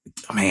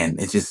 man,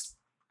 it's just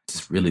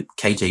really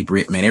KJ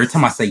Britt, man. Every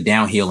time I say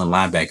downhill and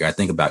linebacker, I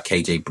think about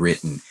KJ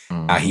Britt and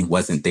how he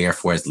wasn't there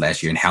for us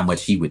last year and how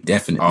much he would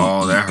definitely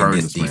eat in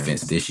this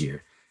defense this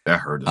year. That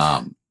hurt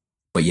us.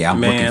 But yeah,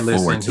 I'm looking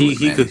forward to it.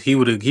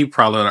 He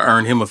probably would have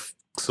earned him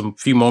some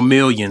few more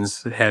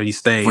millions had he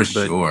stayed.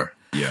 Sure.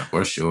 Yeah,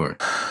 for sure.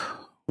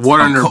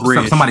 Water under the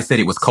bridge. Somebody said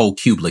it was Cole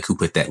Kubelik who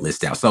put that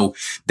list out. So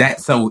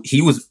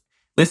he was.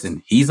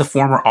 Listen, he's a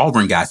former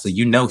Auburn guy, so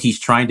he's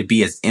trying to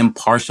be as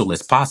impartial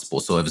as possible.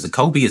 So if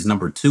Zacoby is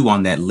number 2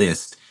 on that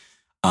list,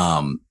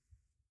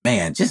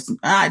 man, just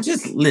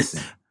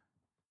listen.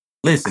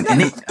 Listen,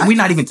 and we're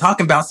not even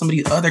talking about some of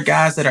these other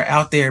guys that are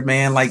out there,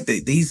 man. Like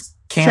these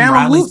Cam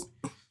Riley's.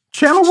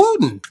 Chandler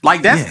Wooten.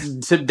 Like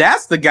that's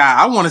the guy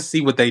I want to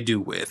see what they do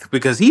with,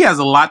 because he has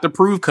a lot to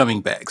prove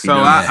coming back.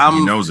 So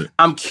he knows it.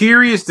 I'm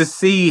curious to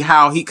see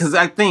how because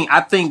I think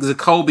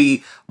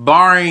Zacoby,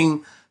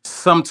 barring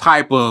some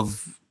type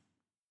of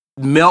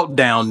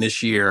meltdown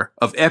this year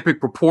of epic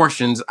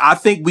proportions, I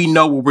think we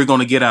know what we're going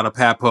to get out of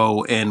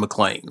Papo and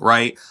McClain,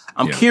 right?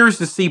 I'm curious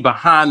to see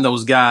behind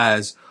those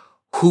guys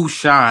who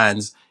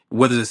shines,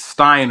 whether it's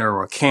Steiner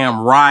or Cam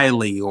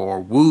Riley or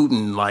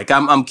Wooten. Like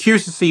I'm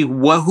curious to see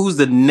who's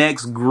the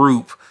next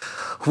group.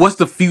 What's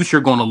the future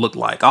going to look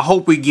like? I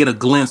hope we get a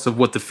glimpse of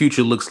what the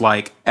future looks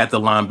like at the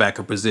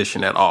linebacker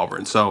position at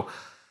Auburn. So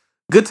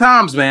good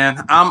times,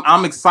 man.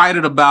 I'm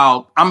excited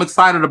about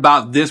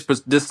this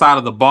side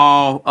of the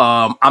ball.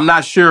 I'm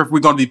not sure if we're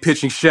going to be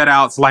pitching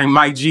shutouts like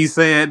Mike G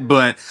said,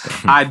 but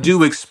I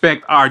do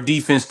expect our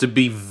defense to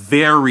be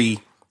very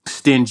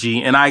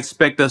stingy, and I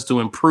expect us to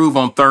improve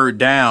on third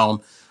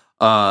down.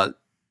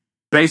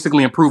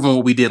 Basically improve on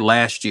what we did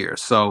last year.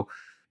 So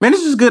Man,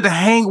 it's just good to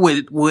hang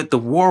with the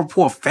War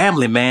Report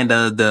family, man.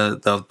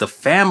 The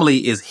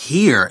family is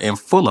here in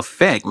full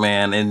effect,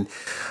 man. And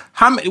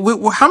how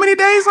many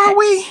days are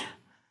we?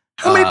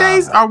 How many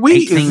days are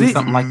we? 18, is it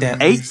something like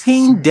that.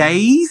 18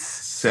 days?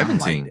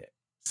 17. Like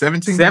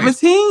 17?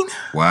 17?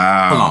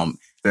 Wow. Hold on.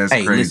 That's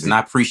hey, crazy. listen, I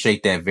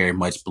appreciate that very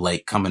much,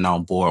 Blake, coming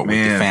on board with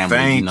Man, the family.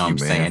 thank You know what I'm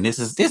you, saying? man.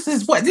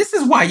 This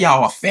is why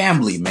y'all are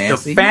family, man. The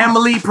See,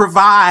 family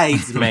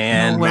provides,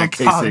 man. what I'm Matt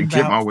K said, talking get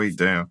about. my weight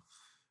down.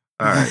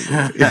 All right.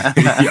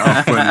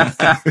 Y'all funny.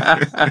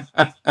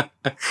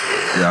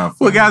 Y'all funny.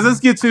 Well, guys, let's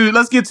get to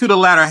the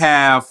latter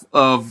half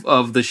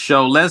of the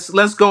show.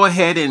 Let's go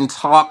ahead and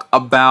talk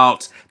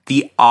about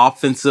the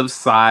offensive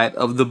side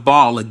of the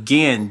ball.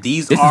 Again,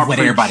 this is are what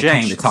everybody came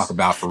to projections. talk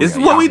about for This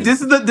real. is what Y'all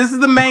this is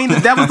the main.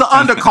 That was the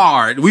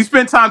undercard. We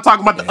spent time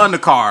talking about the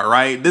undercard,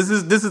 right? This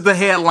is the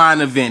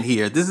headline event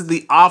here. This is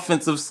the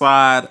offensive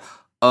side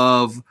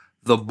of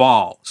the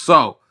ball.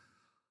 So,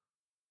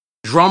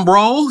 drum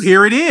roll.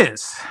 Here it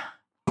is.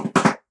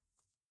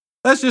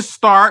 Let's just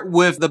start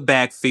with the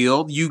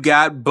backfield. You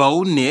got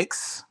Bo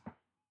Nix.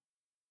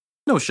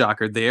 No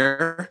shocker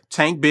there.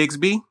 Tank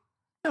Bigsby.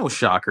 No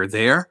shocker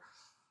there.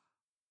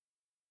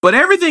 But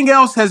everything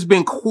else has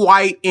been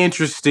quite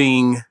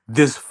interesting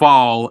this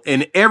fall,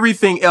 and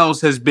everything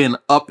else has been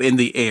up in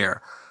the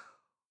air.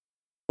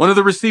 One of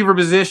the receiver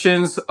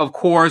positions, of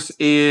course,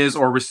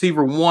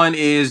 receiver one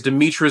is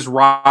Demetrius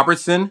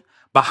Robertson.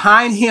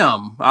 Behind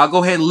him, I'll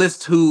go ahead and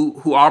list who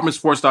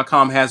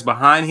AuburnSports.com has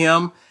behind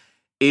him,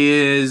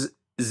 is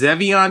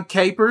Zevion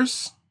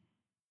Capers,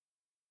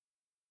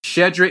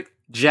 Shedrick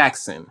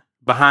Jackson,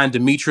 behind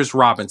Demetrius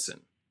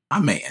Robinson. My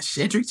man,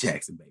 Shedrick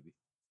Jackson, baby.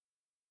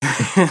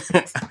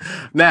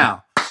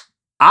 Now,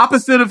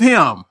 opposite of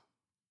him,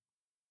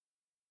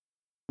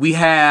 we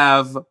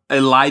have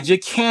Elijah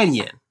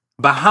Canyon.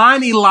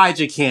 Behind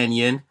Elijah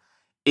Canyon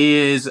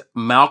is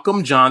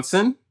Malcolm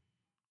Johnson.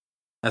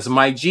 That's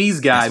Mike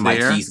G's guy That's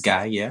there. Mike G's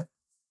guy, yeah.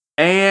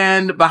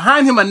 And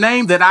behind him, a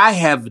name that I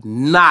have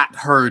not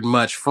heard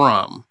much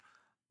from,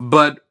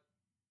 but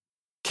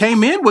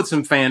came in with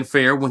some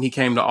fanfare when he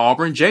came to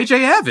Auburn,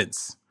 J.J.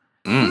 Evans.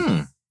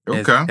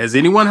 Okay. Has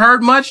anyone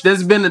heard much?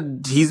 He's been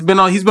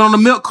on the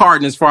milk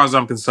carton as far as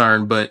I'm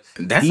concerned, but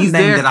That's a he's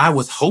name there. that I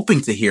was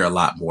hoping to hear a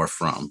lot more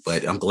from,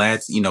 but I'm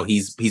glad,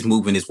 he's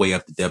moving his way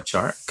up the depth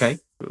chart. Okay.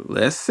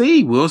 Let's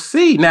see. We'll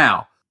see.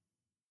 Now,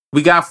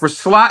 we got for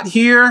slot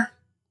here,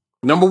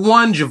 number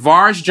 1,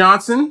 Javaris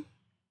Johnson.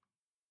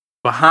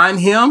 Behind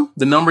him,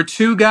 the number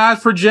 2 guy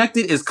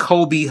projected is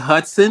Kobe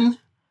Hudson.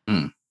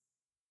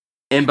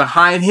 And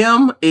behind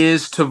him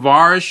is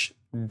Tavarish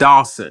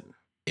Dawson.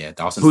 Yeah,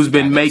 Dawson's who's the guy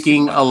been that's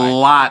making super a high.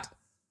 lot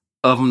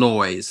of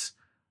noise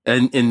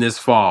in this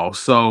fall.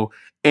 So,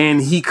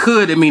 and he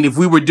could, if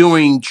we were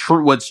doing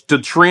what's the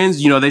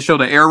trends, they show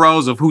the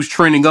arrows of who's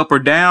trending up or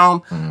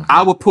down.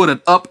 I would put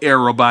an up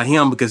arrow by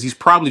him because he's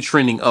probably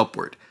trending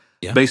upward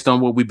based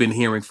on what we've been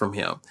hearing from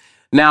him.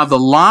 Now, the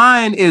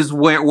line is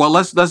where,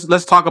 let's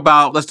talk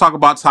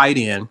about tight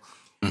end.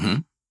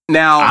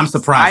 Now, I'm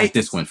surprised with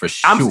this one for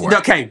sure.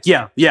 Okay,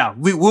 yeah.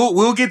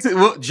 We'll get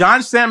to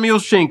John Samuel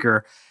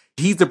Schenker.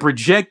 He's the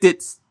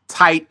projected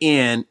tight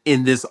end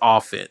in this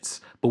offense,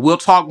 but we'll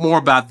talk more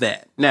about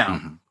that.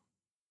 Now,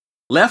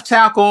 left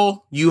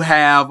tackle, you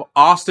have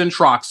Austin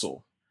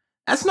Troxell.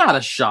 That's not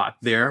a shock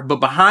there, but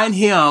behind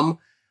him,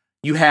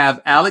 you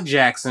have Alec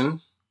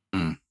Jackson,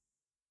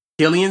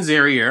 Killian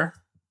Zerrier,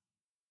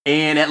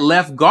 and at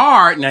left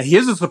guard, now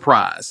here's a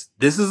surprise.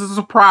 This is a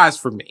surprise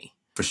for me.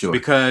 For sure.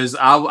 Because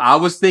I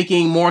was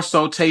thinking more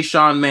so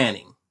Tayshawn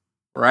Manning,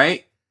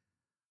 right?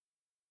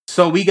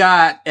 So we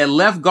got at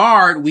left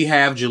guard, we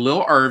have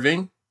Jalil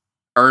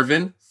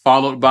Irvin,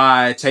 followed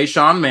by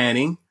Tayshawn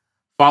Manning,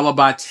 followed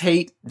by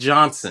Tate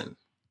Johnson.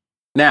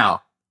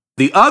 Now,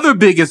 the other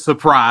biggest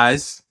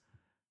surprise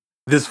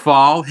this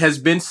fall has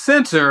been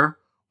center,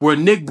 where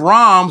Nick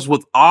Brahms,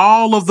 with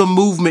all of the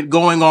movement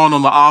going on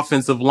the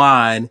offensive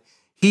line,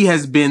 he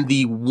has been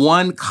the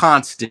one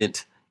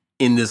constant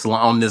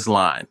on this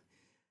line.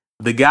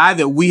 The guy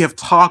that we have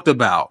talked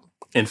about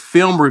in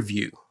film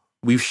review,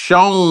 we've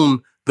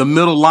shown the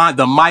middle line,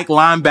 the Mike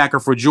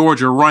linebacker for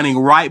Georgia running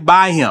right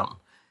by him.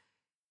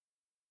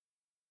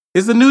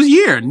 It's a new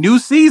year, new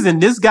season.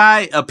 This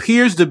guy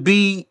appears to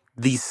be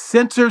the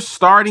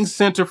starting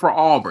center for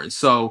Auburn.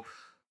 So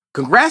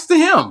congrats to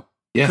him.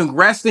 Yeah.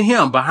 Congrats to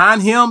him.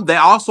 Behind him, they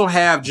also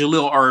have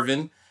Jalil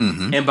Irvin.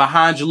 And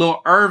behind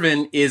Jalil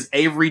Irvin is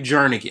Avery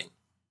Jernigan.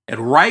 At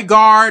right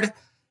guard,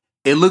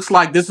 it looks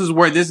like this is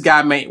where this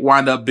guy may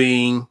wind up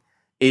being,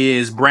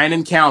 is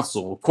Brandon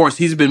Council. Of course,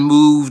 he's been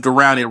moved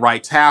around at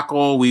right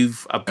tackle.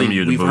 We've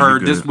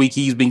heard this week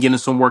he's been getting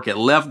some work at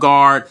left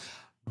guard.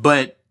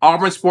 But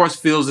Auburn Sports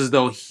feels as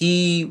though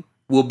he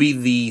will be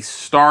the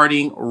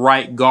starting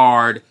right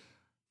guard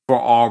for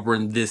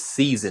Auburn this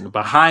season.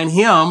 Behind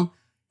him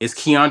is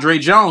Keandre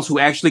Jones, who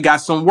actually got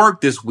some work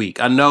this week.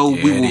 I know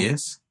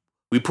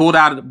we pulled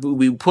out an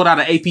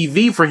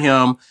APV for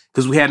him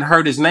because we hadn't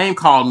heard his name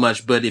called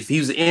much. But if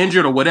he's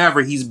injured or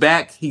whatever, he's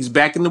back. He's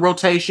back in the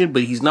rotation,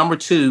 but he's number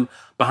 2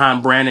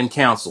 behind Brandon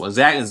Council.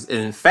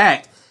 In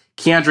fact,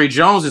 Keandre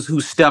Jones is who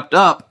stepped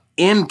up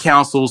in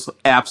Council's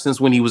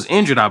absence when he was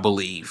injured, I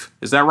believe.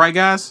 Is that right,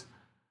 guys?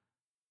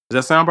 Does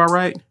that sound about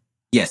right?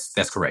 Yes,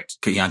 that's correct.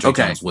 Keandre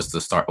Jones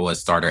was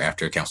starter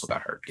after Council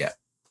got hurt. Yeah.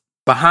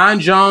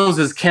 Behind Jones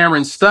is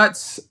Cameron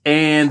Stutz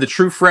and the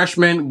true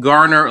freshman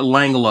Garner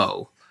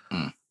Langlow.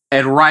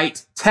 At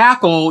right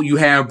tackle, you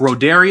have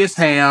Brodarius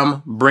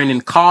Ham,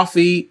 Brendan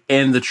Coffey,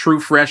 and the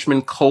true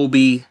freshman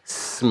Kobe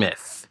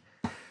Smith.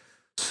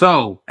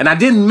 So, and I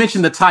didn't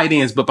mention the tight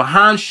ends, but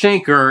behind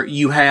Schenker,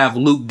 you have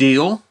Luke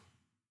Deal.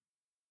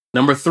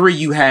 Number 3,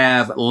 you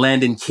have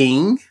Landon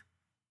King.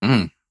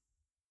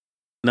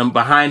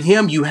 Behind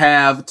him, you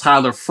have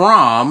Tyler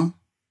Fromm.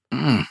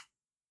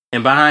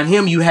 And behind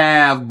him, you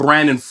have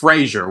Brandon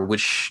Frazier,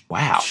 which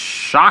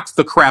shocks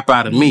the crap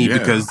out of me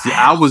because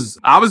I was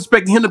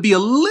expecting him to be a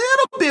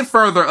little bit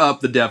further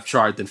up the depth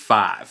chart than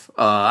 5.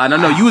 And I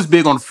know you was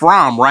big on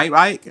Fromm, right?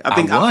 I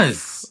think I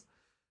was.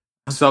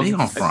 So big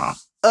on Fromm.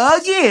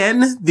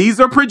 Again, these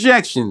are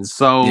projections,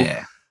 so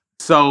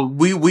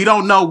we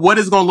don't know what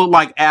it's going to look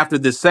like after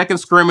the second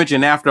scrimmage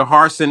and after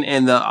Harsin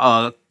and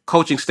the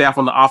coaching staff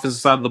on the offensive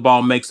side of the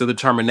ball makes the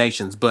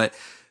determinations. But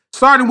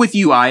starting with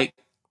you, Ike.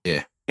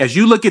 Yeah. As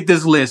you look at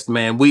this list,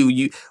 man,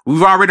 we've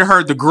already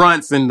heard the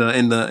grunts and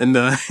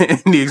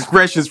the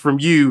expressions from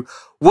you.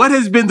 What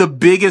has been the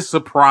biggest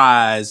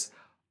surprise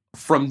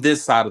from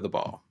this side of the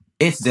ball?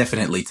 It's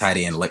definitely tight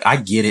end. Like, I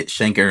get it.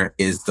 Schenker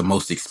is the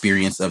most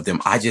experienced of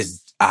them.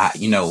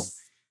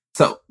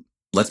 So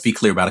let's be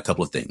clear about a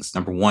couple of things.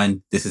 Number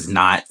one, this is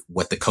not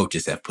what the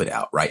coaches have put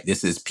out, right?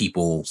 This is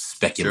people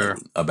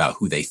speculating about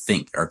who they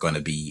think are going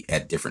to be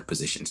at different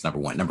positions. Number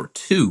one. Number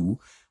two,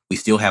 we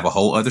still have a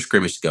whole other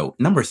scrimmage to go.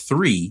 Number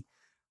 3,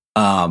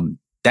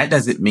 that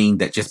doesn't mean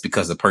that just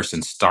because a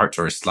person starts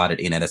or is slotted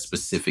in at a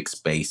specific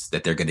space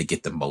that they're going to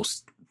get the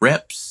most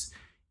reps.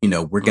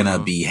 We're going to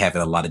be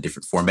having a lot of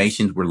different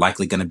formations. We're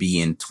likely going to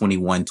be in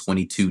 21,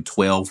 22,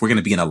 12. We're going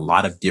to be in a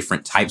lot of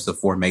different types of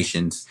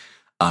formations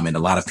and a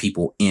lot of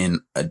people in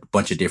a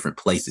bunch of different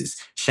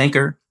places.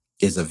 Schenker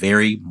is a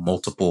very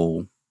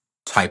multiple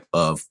type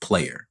of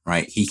player,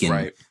 right? He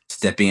can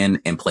step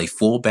in and play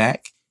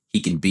fullback. He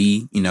can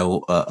be,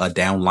 a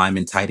down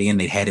lineman tight end.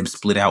 They had him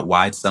split out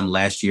wide some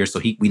last year. So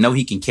we know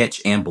he can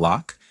catch and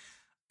block.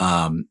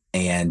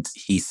 And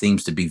he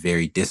seems to be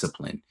very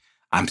disciplined.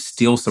 I'm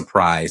still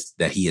surprised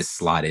that he is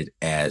slotted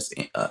as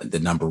the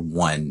number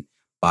 1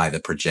 by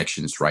the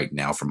projections right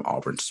now from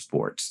Auburn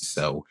Sports.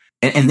 So,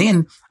 and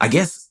then I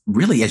guess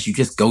really as you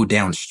just go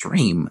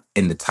downstream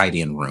in the tight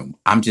end room,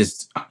 I'm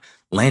just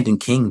Landon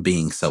King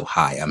being so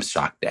high, I'm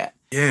shocked at.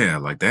 Yeah,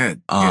 like that.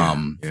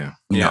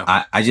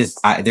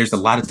 There's a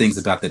lot of things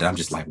about that I'm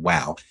just like,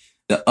 wow.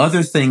 The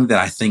other thing that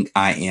I think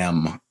I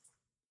am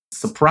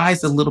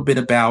surprised a little bit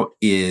about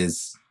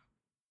is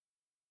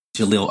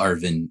Jalil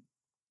Irvin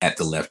at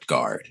the left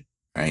guard,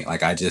 right?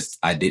 Like I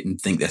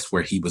didn't think that's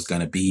where he was going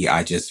to be.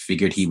 I just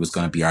figured he was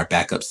going to be our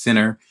backup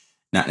center,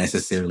 not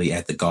necessarily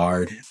at the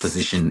guard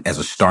position as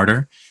a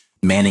starter.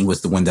 Manning was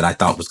the one that I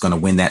thought was going to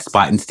win that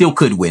spot and still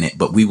could win it,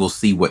 but we will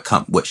see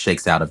what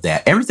shakes out of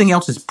that. Everything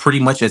else is pretty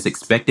much as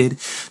expected.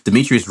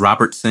 Demetrius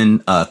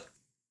Robertson,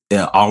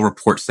 all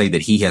reports say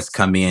that he has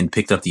come in,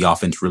 picked up the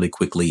offense really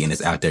quickly, and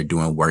is out there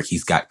doing work.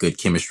 He's got good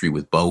chemistry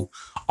with Bo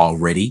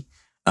already,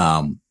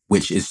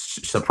 which is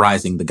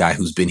surprising. The guy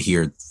who's been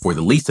here for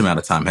the least amount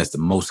of time has the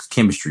most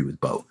chemistry with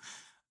Bo.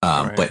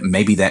 But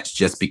maybe that's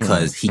just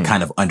because he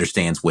kind of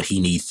understands what he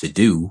needs to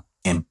do,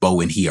 and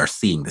Bo and he are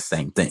seeing the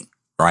same thing.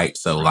 Right.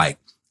 So like,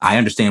 I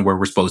understand where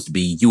we're supposed to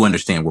be. You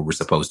understand where we're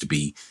supposed to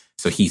be.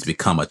 So he's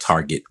become a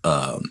target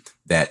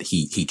that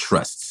he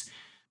trusts.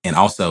 And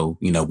also,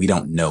 we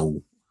don't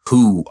know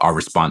who are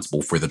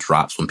responsible for the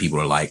drops when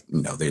people are like,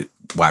 the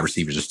wide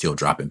receivers are still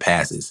dropping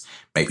passes.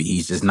 Maybe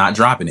he's just not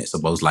dropping it. So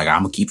Bo's like,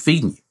 I'm going to keep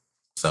feeding you.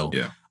 So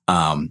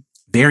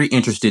very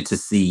interested to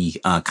see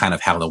kind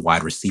of how the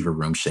wide receiver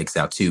room shakes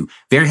out too.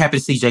 Very happy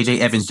to see J.J.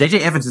 Evans.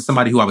 J.J. Evans is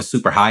somebody who I was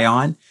super high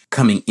on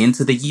coming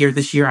into the year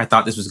this year. I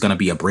thought this was going to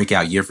be a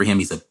breakout year for him.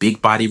 He's a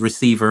big body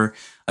receiver,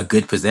 a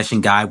good possession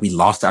guy. We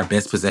lost our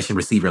best possession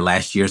receiver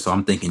last year. So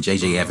I'm thinking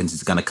J.J. Evans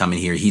is going to come in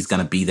here. He's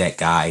going to be that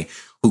guy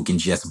who can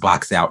just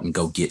box out and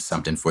go get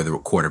something for the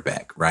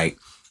quarterback, right?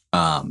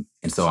 And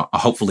so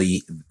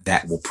hopefully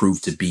that will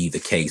prove to be the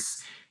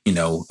case.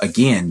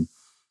 Again,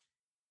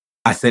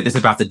 I said this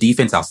about the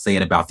defense. I'll say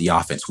it about the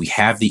offense. We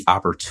have the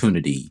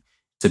opportunity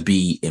to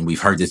be, and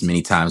we've heard this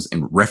many times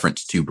in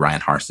reference to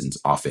Brian Harsin's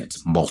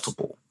offense,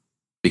 multiple,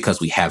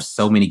 because we have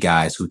so many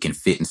guys who can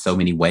fit in so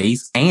many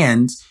ways.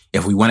 And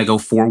if we want to go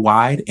 4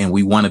 wide and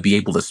we want to be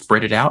able to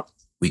spread it out,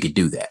 we could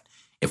do that.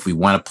 If we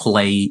want to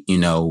play,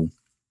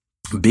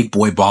 big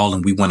boy ball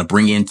and we want to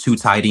bring in 2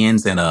 tight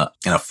ends and a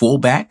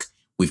fullback,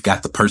 we've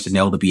got the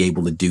personnel to be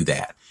able to do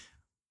that.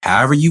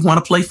 However you want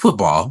to play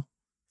football,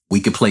 we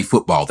could play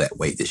football that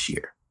way this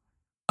year.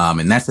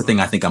 And that's the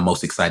thing I think I'm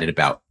most excited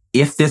about.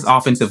 If this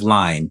offensive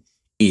line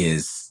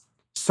is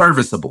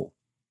serviceable,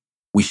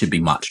 we should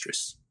be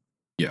monstrous.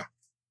 Yeah.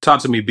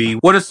 Talk to me, B.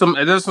 Are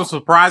there some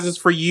surprises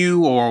for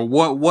you, or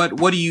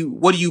what do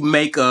you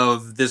make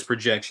of this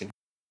projection?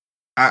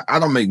 I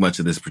don't make much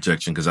of this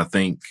projection because I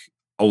think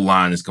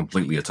O-line is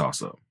completely a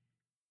toss-up.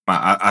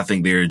 I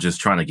think they're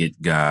just trying to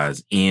get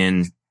guys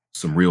in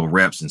some real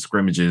reps and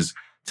scrimmages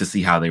to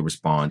see how they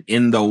respond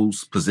in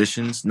those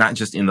positions, not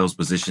just in those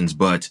positions,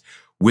 but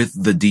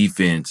with the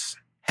defense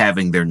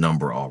having their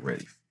number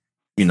already.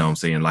 You know what I'm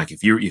saying? Like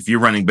if you're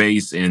running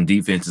base and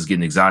defense is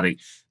getting exotic,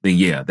 then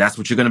yeah, that's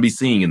what you're going to be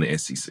seeing in the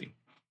SEC.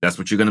 That's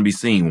what you're going to be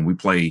seeing when we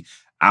play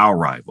our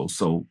rivals.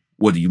 So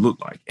what do you look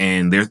like?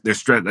 And they're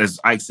stress, as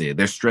Ike said,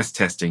 they're stress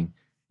testing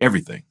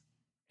everything.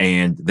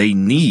 And they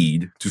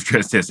need to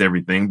stress test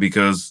everything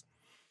because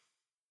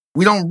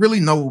we don't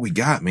really know what we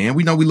got, man.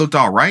 We know we looked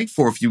all right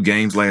for a few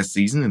games last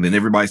season, and then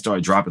everybody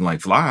started dropping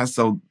like flies.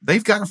 So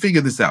they've got to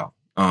figure this out.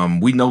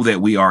 We know that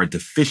we are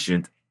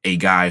deficient a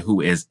guy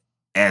who is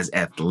as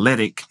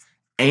athletic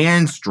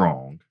and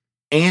strong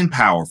and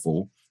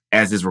powerful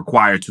as is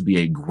required to be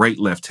a great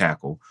left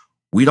tackle.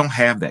 We don't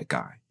have that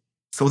guy.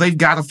 So they've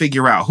got to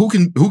figure out who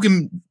can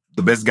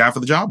the best guy for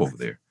the job over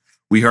there.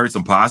 We heard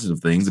some positive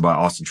things about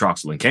Austin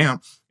Troxell in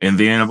camp. And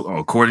then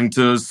according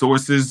to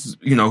sources,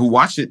 who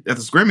watched it at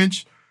the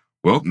scrimmage,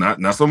 well,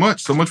 not so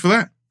much. So much for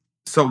that.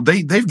 So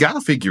they've got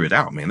to figure it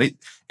out, man. And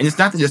it's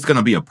not that it's going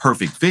to be a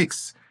perfect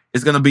fix.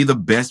 It's going to be the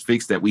best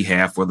fix that we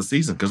have for the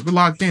season because we're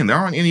locked in. There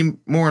aren't any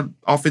more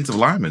offensive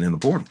linemen in the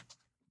portal.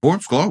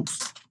 Portal's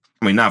closed.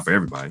 I mean, not for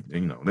everybody.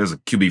 There's a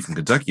QB from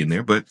Kentucky in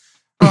there, but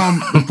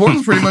the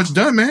portal's pretty much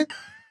done, man.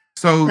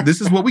 So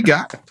this is what we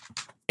got.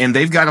 And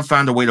they've got to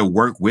find a way to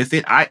work with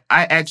it. I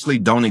actually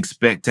don't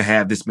expect to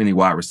have this many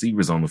wide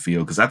receivers on the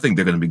field because I think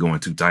they're going to be going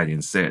 2 tight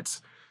end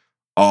sets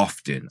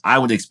often. I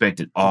would expect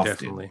it often.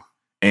 Definitely.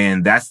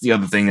 And that's the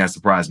other thing that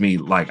surprised me,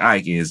 like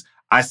Ike, is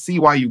I see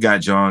why you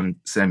got John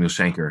Samuel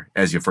Shanker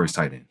as your first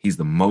tight end. He's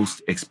the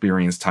most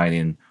experienced tight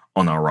end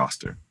on our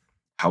roster.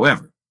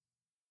 However,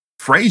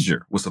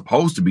 Frazier was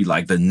supposed to be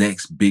like the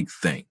next big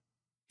thing.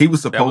 He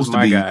was supposed to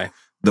be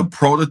the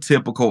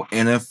prototypical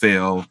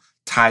NFL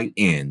tight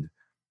end.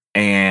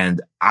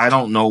 And I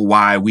don't know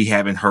why we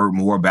haven't heard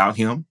more about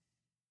him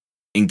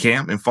in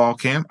fall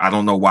camp. I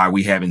don't know why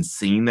we haven't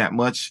seen that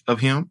much of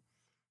him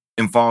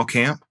in fall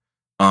camp.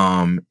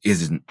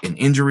 Is it an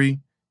injury?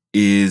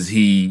 Is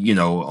he,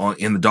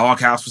 in the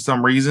doghouse for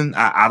some reason?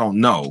 I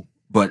don't know.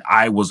 But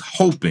I was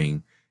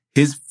hoping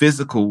his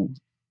physical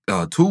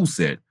tool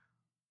set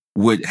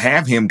would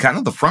have him kind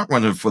of the front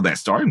runner for that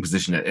starting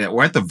position,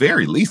 or at the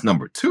very least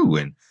number 2.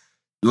 And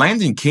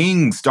Landon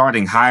King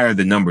starting higher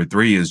than number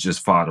 3 is just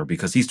fodder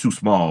because he's too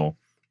small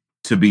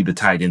to be the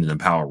tight end in the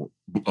power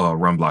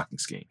run blocking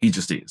scheme. He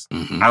just is.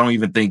 Mm-hmm. I don't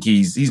even think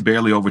he's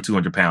barely over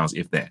 200 pounds,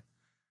 if that.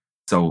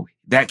 So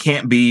that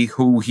can't be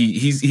who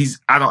he's.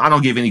 I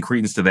don't give any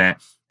credence to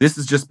that. This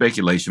is just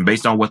speculation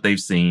based on what they've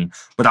seen.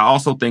 But I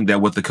also think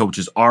that what the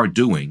coaches are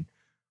doing,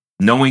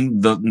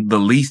 knowing the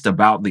least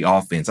about the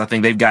offense, I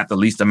think they've got the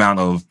least amount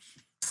of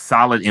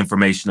solid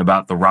information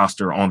about the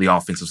roster on the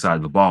offensive side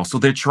of the ball. So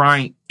they're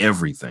trying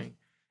everything.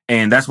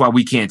 And that's why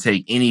we can't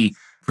take any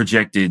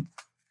projected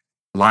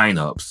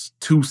lineups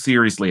too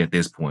seriously at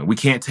this point. We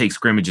can't take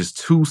scrimmages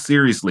too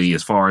seriously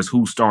as far as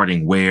who's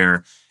starting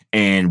where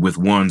and with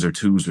 1s or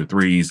 2s or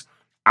 3s.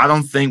 I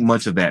don't think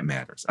much of that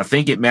matters. I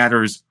think it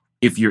matters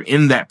if you're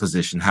in that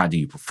position, how do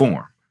you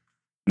perform?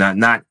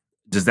 Not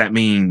does that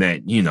mean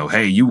that,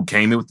 hey, you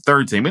came in with the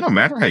third team? It don't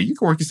matter. Hey, you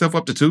can work yourself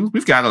up to 2s.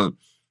 We've got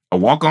a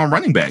walk-on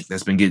running back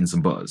that's been getting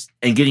some buzz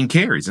and getting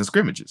carries and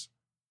scrimmages.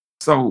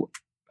 So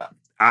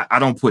I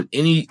don't put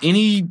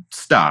any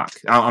stock.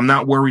 I'm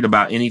not worried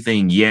about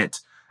anything yet.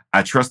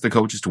 I trust the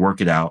coaches to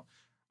work it out.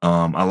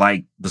 I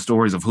like the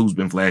stories of who's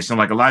been flashing.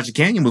 Like Elijah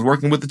Canyon was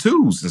working with the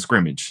 2s in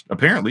scrimmage,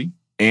 apparently.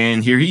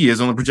 And here he is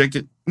on the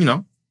projected,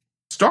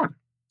 starter.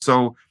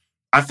 So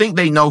I think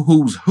they know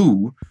who's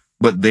who,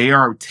 but they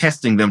are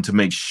testing them to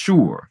make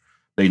sure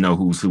they know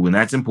who's who, and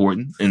that's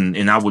important.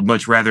 And I would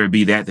much rather it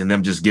be that than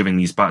them just giving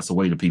these spots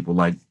away to people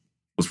like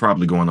was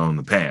probably going on in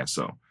the past.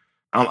 So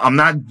I'm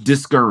not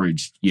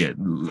discouraged yet.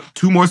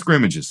 2 more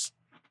scrimmages.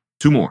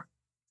 2 more.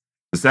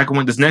 This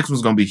next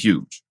one's going to be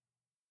huge.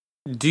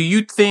 Do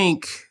you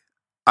think,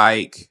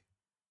 Ike,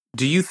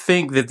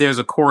 that there's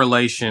a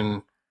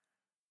correlation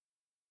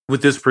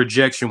with this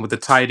projection with the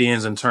tight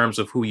ends in terms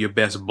of who your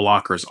best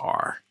blockers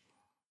are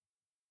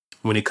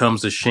when it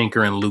comes to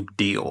Shanker and Luke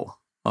Deal?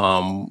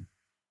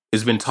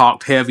 It's been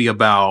talked heavy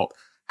about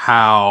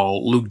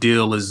how Luke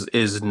Deal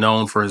is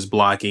known for his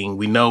blocking.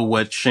 We know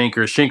what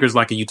Shanker's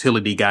like a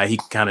utility guy. He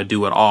can kind of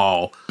do it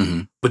all.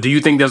 Mm-hmm. But do you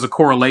think there's a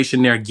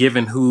correlation there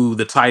given who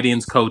the tight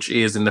ends coach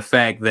is and the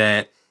fact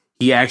that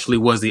he actually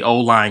was the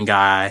O-line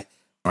guy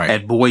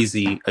at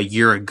Boise a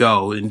year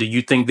ago? And do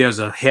you think there's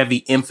a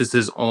heavy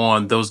emphasis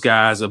on those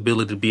guys'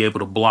 ability to be able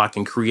to block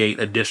and create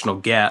additional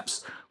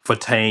gaps for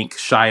Tank,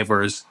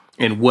 Shivers,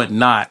 and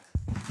whatnot?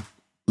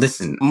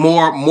 Listen,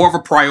 more of a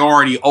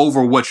priority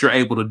over what you're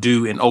able to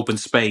do in open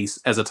space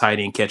as a tight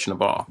end catching the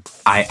ball.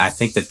 I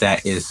think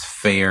that is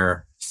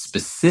fair,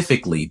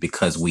 specifically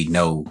because we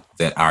know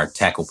that our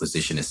tackle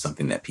position is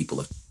something that people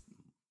have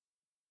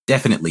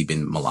definitely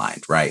been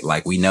maligned, right?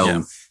 Like we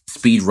know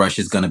speed rush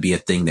is going to be a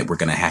thing that we're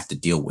going to have to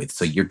deal with.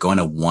 So you're going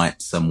to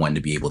want someone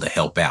to be able to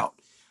help out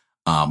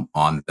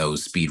on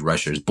those speed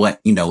rushers.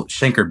 But,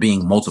 Schenker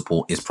being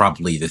multiple is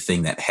probably the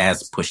thing that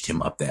has pushed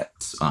him up that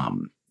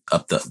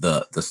up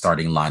the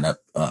starting lineup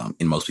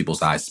in most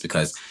people's eyes,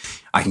 because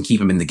I can keep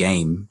him in the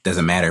game.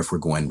 Doesn't matter if we're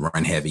going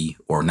run heavy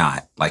or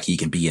not. Like he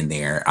can be in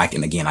there. I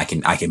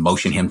can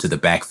motion him to the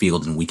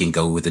backfield and we can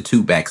go with a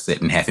 2-back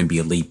set and have him be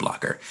a lead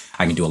blocker.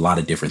 I can do a lot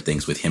of different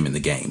things with him in the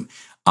game.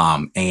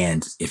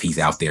 And if he's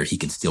out there, he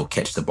can still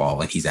catch the ball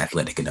and he's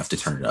athletic enough to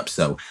turn it up.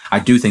 So I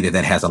do think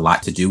that has a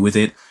lot to do with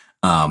it.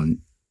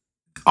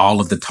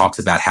 All of the talks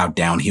about how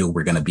downhill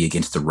we're going to be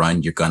against the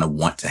run, you're going to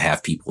want to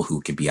have people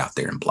who can be out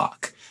there and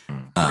block.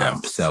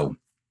 So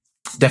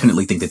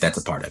definitely think that that's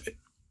a part of it.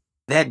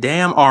 That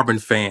damn Auburn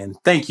fan.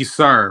 Thank you,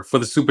 sir, for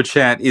the super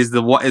chat. Is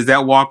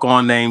that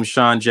walk-on name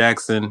Sean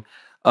Jackson?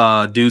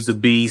 Dude's a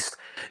beast.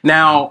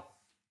 Now,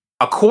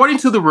 according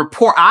to the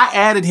report, I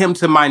added him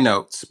to my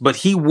notes, but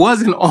he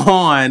wasn't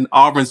on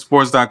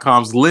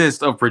auburnsports.com's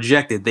list of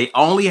projected. They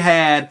only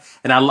had,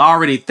 and I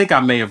already think I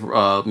may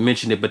have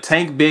mentioned it, but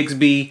Tank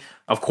Bigsby,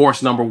 of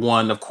course, number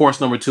 1. Of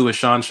course, number 2 is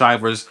Sean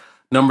Shivers.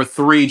 Number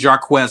 3,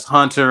 Jarquez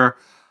Hunter,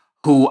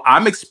 who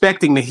I'm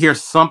expecting to hear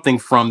something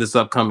from this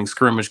upcoming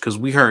scrimmage because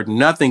we heard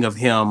nothing of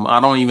him. I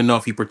don't even know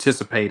if he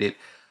participated.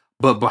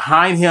 But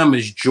behind him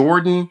is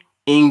Jordan,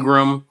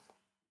 Ingram,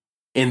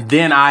 and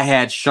then I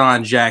had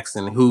Sean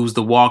Jackson, who's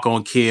the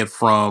walk-on kid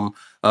from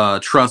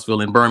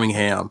Trussville in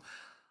Birmingham.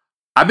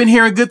 I've been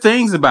hearing good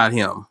things about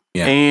him.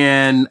 Yeah.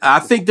 And I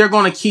think they're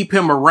going to keep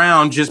him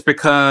around just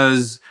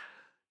because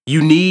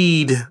you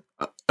need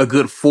a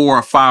good 4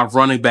 or 5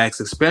 running backs,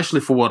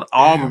 especially for what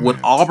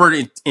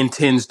Auburn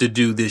intends to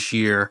do this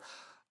year.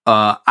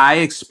 I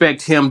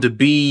expect him to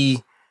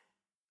be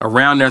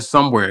around there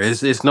somewhere.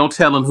 It's no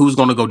telling who's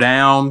going to go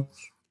down.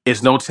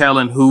 It's no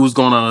telling who's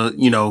going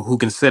to, who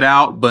can sit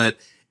out. But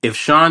if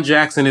Sean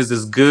Jackson is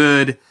as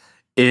good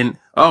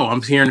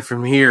I'm hearing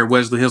from here,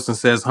 Wesley Hilson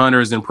says Hunter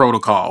is in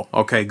protocol.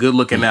 Okay, good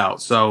looking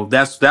out. So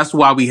that's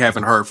why we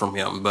haven't heard from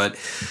him. But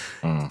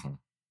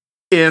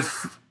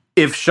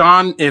if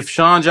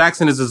Sean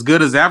Jackson is as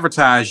good as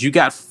advertised, you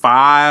got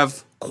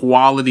 5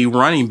 quality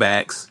running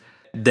backs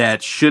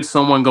that should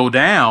someone go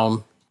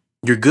down,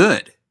 you're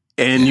good.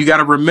 And you got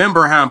to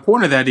remember how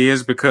important that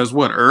is because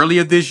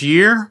earlier this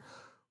year,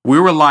 we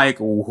were like,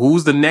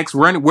 where's the next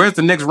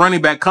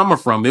running back coming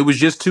from? It was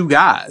just 2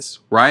 guys,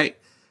 right?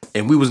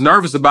 And we was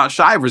nervous about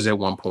Shivers at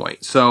one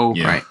point. So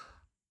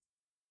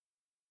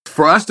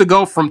for us to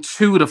go from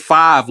 2 to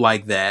 5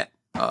 like that,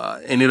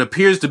 and it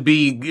appears to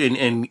be,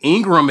 and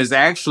Ingram is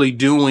actually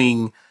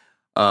doing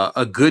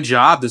a good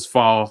job this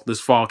fall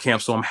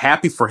camp. So I'm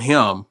happy for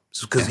him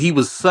because he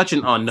was such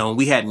an unknown.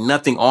 We had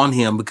nothing on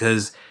him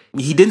because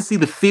he didn't see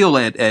the field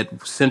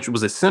at Central.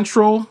 Was it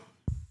Central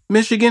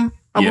Michigan?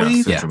 I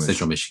believe.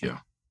 Central Michigan.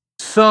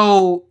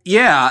 So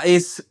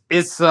it's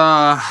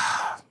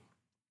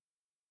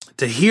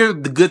to hear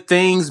the good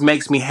things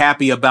makes me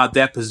happy about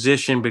that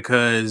position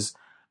because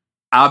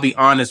I'll be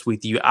honest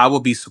with you, I will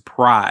be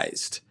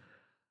surprised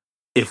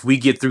if we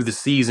get through the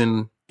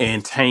season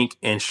and Tank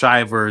and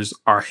Shivers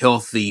are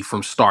healthy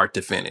from start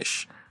to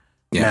finish.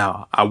 Yeah.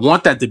 Now, I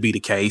want that to be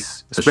the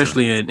case,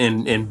 especially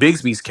in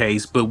Bigsby's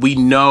case, but we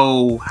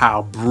know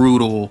how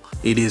brutal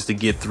it is to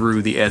get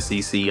through the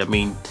SEC. I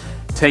mean,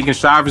 Tank and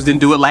Shivers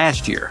didn't do it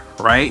last year,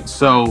 right?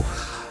 So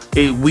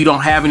we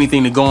don't have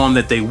anything to go on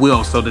that they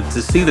will. So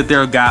to see that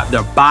they've got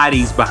their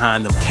bodies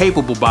behind them,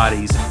 capable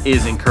bodies,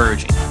 is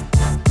encouraging.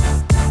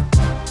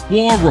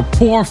 War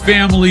Rapport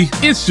family,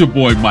 it's your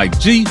boy Mike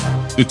G.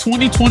 The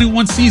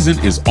 2021 season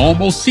is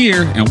almost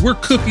here, and we're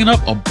cooking up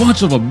a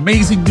bunch of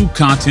amazing new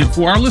content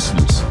for our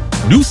listeners.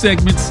 New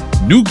segments,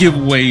 new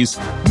giveaways,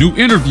 new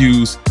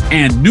interviews,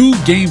 and new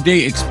game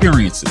day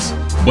experiences.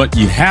 But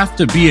you have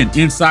to be an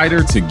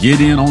insider to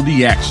get in on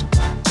the action.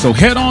 So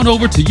head on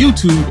over to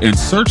YouTube and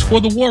search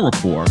for The War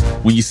Rapport.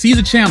 When you see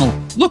the channel,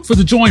 look for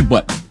the join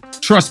button.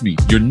 Trust me,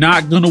 you're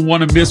not going to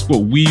want to miss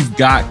what we've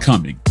got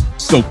coming.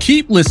 So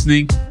keep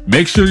listening,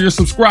 make sure you're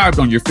subscribed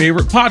on your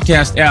favorite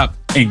podcast app,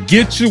 and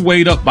get your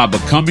weight up by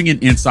becoming an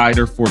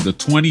insider for the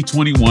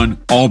 2021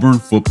 Auburn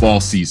football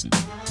season.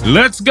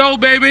 Let's go,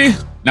 baby!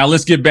 Now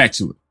let's get back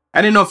to it.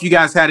 I didn't know if you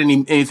guys had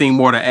anything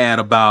more to add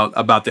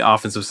about the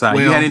offensive side.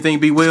 You had anything,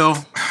 B. Will?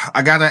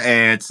 I got to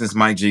add, since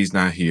Mike G's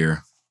not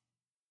here,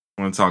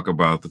 I want to talk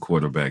about the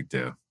quarterback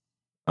depth.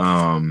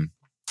 What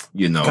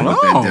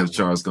that depth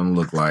chart is going to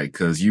look like,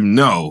 because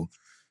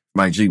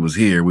Mike G was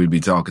here, we'd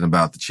be talking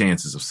about the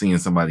chances of seeing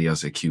somebody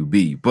else at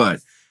QB. But,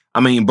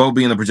 Bo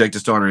being a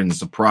projected starter in the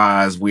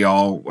surprise, we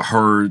all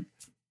heard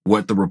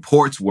what the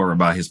reports were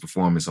about his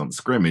performance on the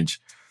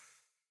scrimmage.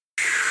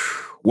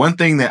 One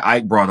thing that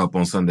Ike brought up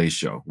on Sunday's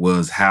show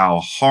was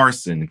how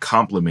Harsin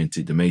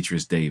complimented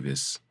Demetrius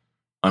Davis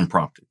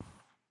unprompted.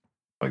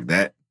 Like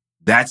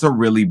that's a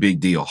really big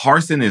deal.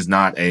 Harsin is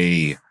not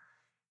a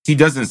He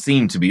doesn't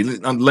seem to be.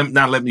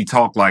 Let me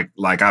talk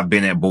like I've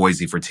been at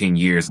Boise for 10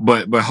 years.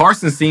 But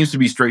Harsin seems to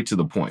be straight to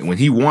the point. When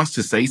he wants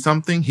to say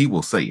something, he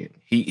will say it.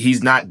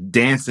 He's not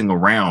dancing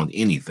around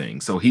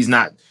anything. So he's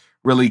not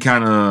really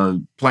kind of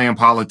playing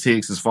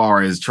politics as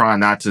far as trying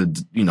not to,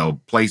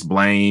 place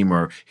blame,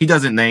 or he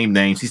doesn't name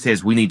names. He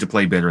says we need to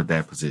play better at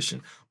that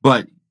position.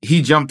 But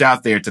he jumped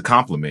out there to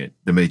compliment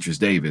Demetrius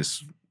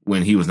Davis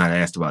when he was not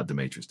asked about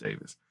Demetrius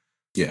Davis.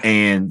 Yeah.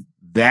 And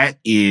that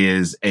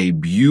is a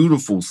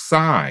beautiful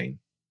sign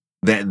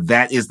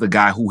that is the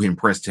guy who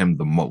impressed him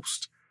the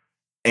most.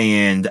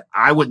 And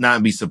I would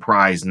not be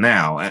surprised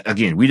now.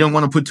 Again, we don't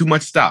want to put too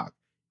much stock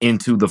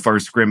into the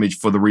first scrimmage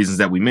for the reasons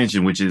that we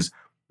mentioned, which is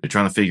they're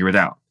trying to figure it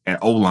out at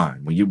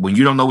O-line. When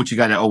you don't know what you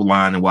got at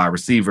O-line and wide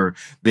receiver,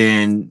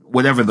 then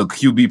whatever the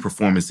QB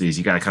performance is,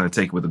 you got to kind of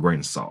take it with a grain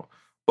of salt.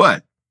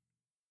 But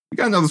we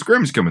got another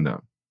scrimmage coming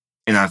up.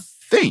 And I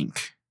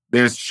think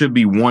there should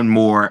be one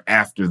more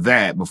after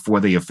that before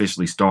they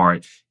officially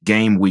start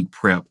game week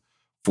prep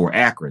for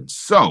Akron.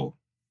 So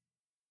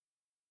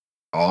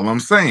all I'm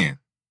saying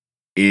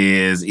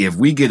is if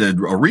we get a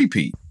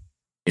repeat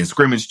in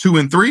scrimmage 2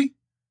 and 3,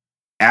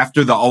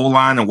 after the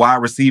O-line and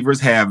wide receivers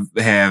have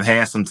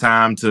had some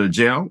time to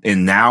gel,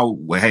 and now,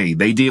 hey,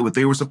 they did what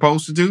they were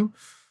supposed to do,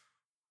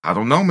 I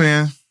don't know,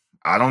 man.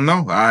 I don't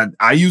know.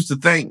 I used to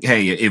think,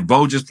 hey, if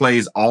Bo just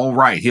plays all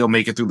right, he'll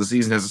make it through the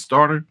season as a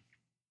starter.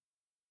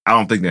 I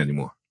don't think that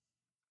anymore.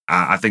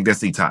 I think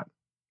that's E-type.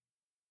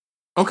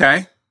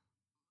 Okay.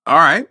 All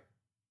right.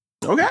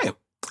 Okay.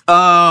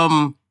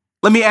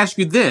 Let me ask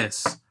you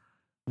this.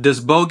 Does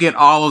Bo get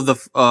all of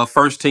the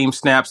first team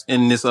snaps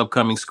in this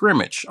upcoming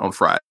scrimmage on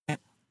Friday?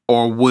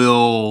 Or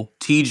will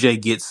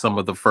TJ get some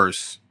of the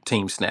first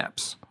team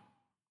snaps?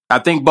 I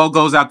think Bo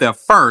goes out there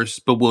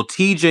first, but will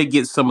TJ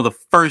get some of the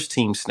first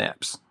team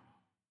snaps?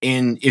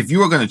 And if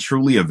you are going to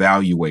truly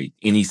evaluate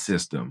any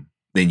system,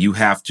 then you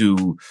have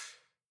to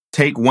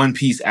take one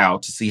piece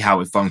out to see how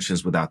it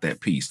functions without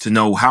that piece, to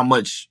know how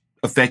much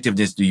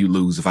effectiveness do you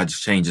lose if I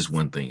just change this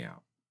one thing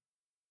out.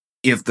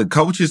 If the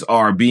coaches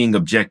are being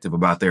objective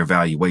about their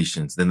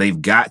evaluations, then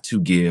they've got to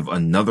give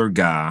another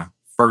guy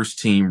first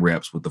team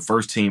reps with the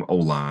first team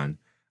O-line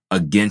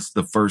against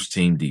the first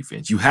team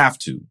defense. You have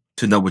to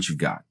know what you've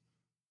got.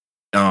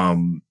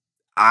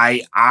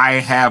 I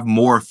have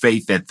more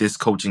faith that this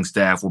coaching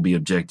staff will be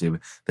objective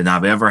than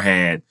I've ever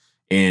had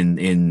in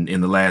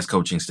the last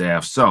coaching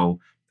staff. So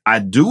I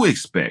do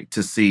expect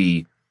to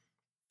see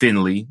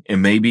Finley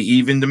and maybe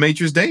even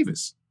Demetrius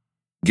Davis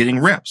getting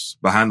reps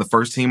behind the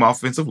first team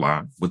offensive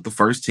line with the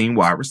first team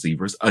wide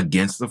receivers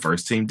against the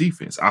first team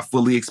defense. I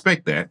fully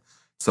expect that.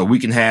 So we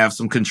can have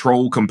some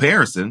controlled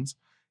comparisons.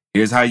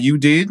 Here's how you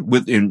did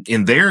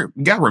in their,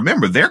 you got to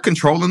remember, they're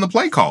controlling the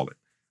play calling.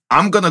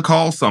 I'm going to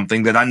call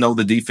something that I know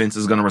the defense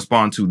is going to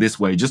respond to this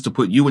way, just to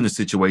put you in a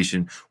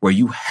situation where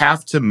you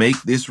have to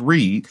make this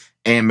read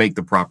and make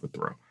the proper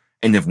throw.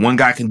 And if one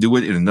guy can do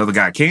it and another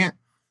guy can't,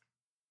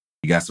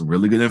 you got some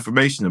really good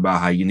information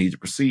about how you need to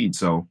proceed.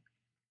 So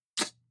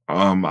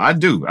I'm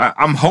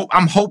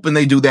hoping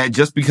they do that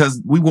just because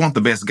we want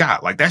the best guy.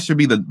 Like that should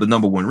be the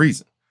number one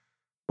reason.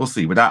 We'll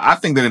see. But I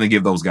think they're going to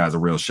give those guys a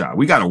real shot.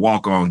 We got to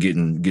walk on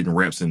getting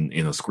reps in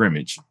a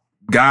scrimmage.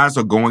 Guys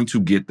are going to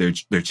get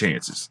their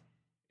chances.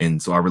 And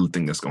so I really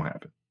think that's going to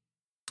happen.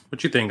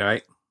 What you think,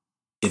 Ike?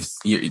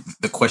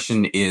 The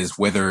question is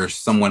whether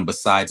someone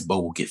besides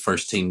Bo will get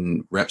first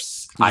team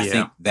reps. Yeah. I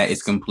think that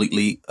is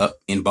completely up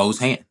in Bo's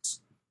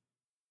hands.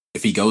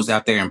 If he goes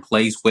out there and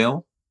plays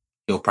well,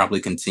 he'll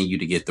probably continue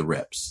to get the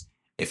reps.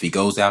 If he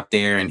goes out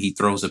there and he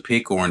throws a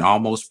pick or an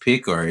almost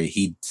pick, or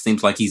he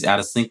seems like he's out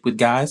of sync with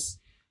guys,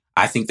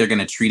 I think they're going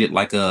to treat it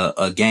like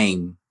a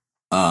game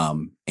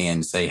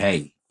and say,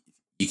 hey,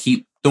 you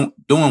keep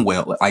doing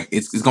well. Like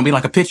it's going to be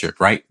like a pitcher,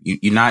 right?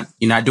 You're not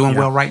doing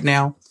well right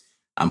now.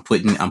 I'm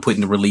putting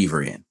the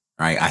reliever in,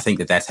 right? I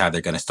think that's how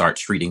they're going to start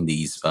treating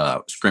these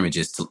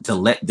scrimmages to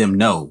let them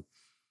know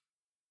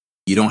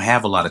you don't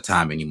have a lot of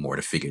time anymore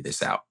to figure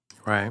this out.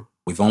 Right.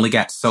 We've only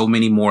got so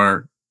many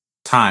more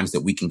times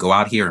that we can go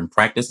out here and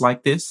practice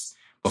like this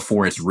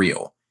before it's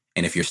real.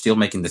 And if you're still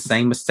making the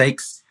same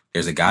mistakes,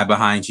 there's a guy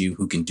behind you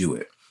who can do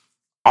it.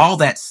 All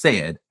that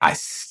said, I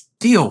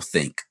still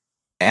think,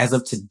 as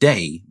of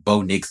today,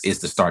 Bo Nix is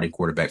the starting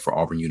quarterback for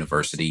Auburn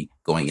University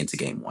going into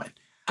game 1.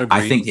 Agreed.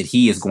 I think that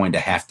he is going to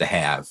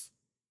have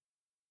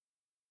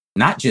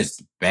not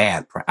just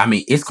bad,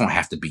 it's going to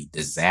have to be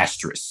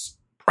disastrous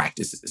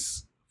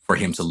practices for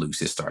him to lose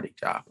his starting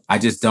job. I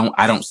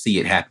don't see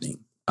it happening.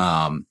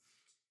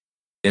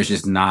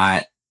 There's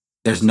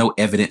no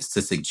evidence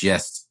to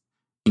suggest,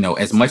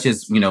 as much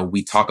as,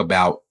 we talk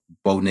about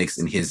Bo Nix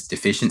and his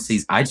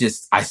deficiencies, I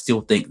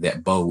still think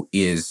that Bo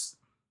is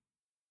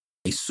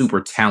a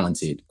super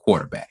talented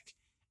quarterback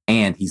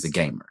and he's a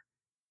gamer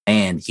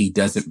and he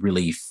doesn't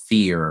really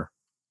fear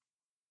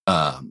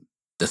the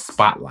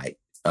spotlight.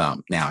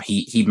 Now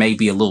he may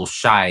be a little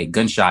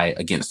gun shy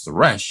against the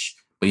rush,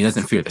 but he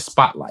doesn't fear the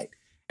spotlight.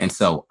 And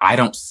so I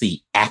don't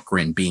see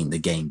Akron being the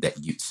game that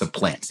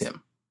supplants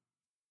him.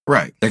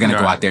 Right. They're going to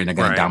go out there and they're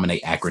going to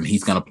dominate Akron.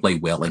 He's going to play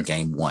well in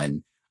game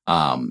 1.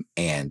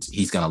 And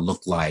he's going to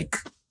look like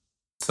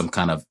some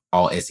kind of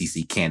all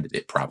SEC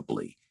candidate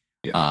probably.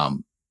 Yeah.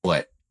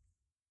 But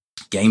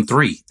game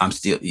 3,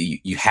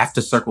 you have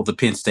to circle the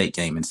Penn State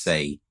game and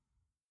say,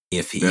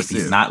 if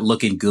he's not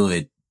looking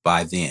good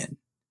by then,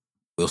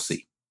 we'll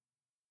see.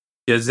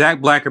 Yeah, Zach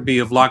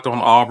Blackerby of Locked on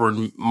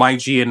Auburn, Mike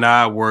G and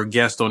I were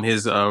guests on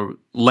his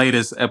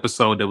latest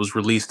episode that was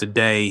released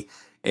today,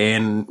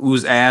 and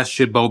was asked,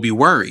 should Bo be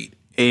worried?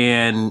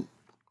 And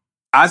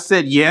I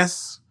said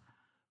yes,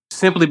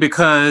 simply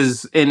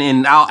because,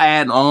 and I'll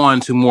add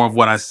on to more of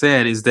what I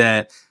said, is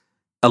that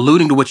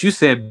alluding to what you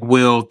said,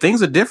 Will,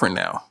 things are different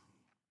now.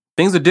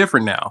 Things are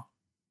different now.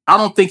 I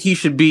don't think he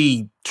should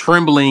be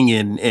trembling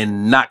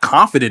and not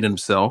confident in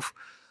himself,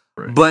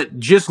 right. But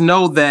just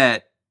know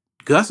that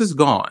Gus is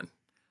gone.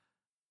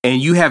 And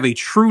you have a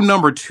true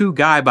number 2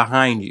 guy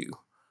behind you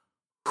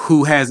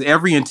who has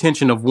every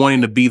intention of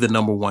wanting to be the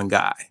number 1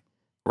 guy,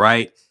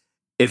 right?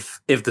 If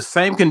the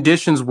same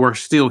conditions were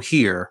still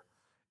here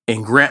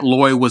and Grant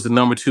Lloyd was the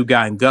number 2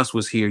 guy and Gus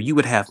was here, you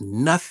would have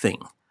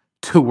nothing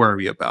to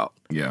worry about.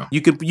 Yeah.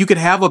 You could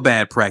have a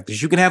bad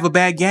practice. You can have a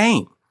bad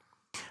game.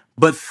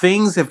 But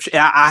things have,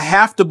 I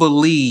have to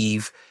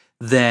believe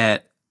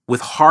that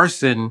with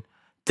Harsin,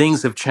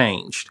 things have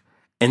changed.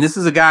 And this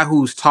is a guy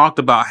who's talked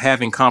about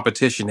having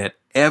competition at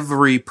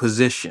every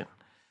position.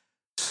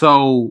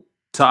 So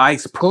to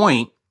Ike's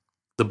point,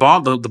 the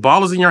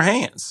ball is in your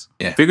hands,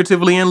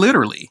 figuratively and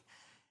literally.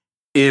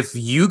 If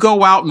you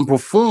go out and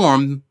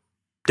perform,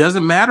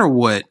 doesn't matter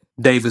what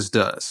Davis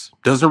does.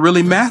 Doesn't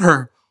really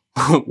matter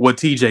what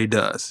TJ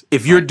does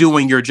if you're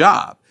doing your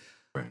job.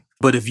 Right.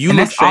 But if you and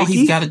look that's shaky, all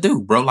he's got to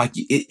do, bro. Like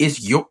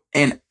it's your,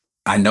 and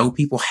I know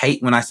people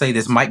hate when I say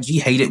this. Mike G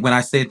hated when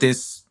I said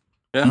this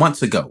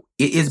months ago.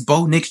 It is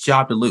Bo Nick's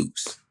job to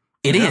lose.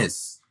 It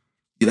is.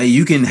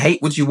 You can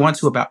hate what you want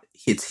to about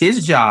it's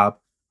his job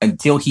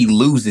until he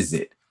loses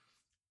it.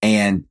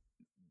 And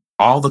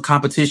all the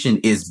competition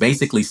is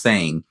basically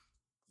saying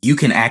you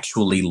can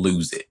actually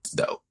lose it,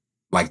 though.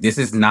 Like, this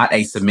is not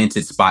a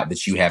cemented spot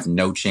that you have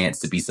no chance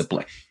to be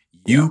supply.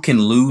 You can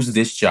lose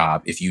this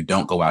job if you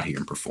don't go out here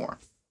and perform.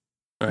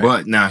 Right.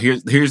 But now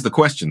here's the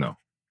question, though.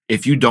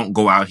 If you don't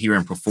go out here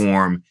and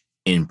perform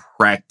in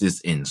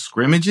practice in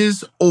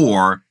scrimmages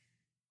or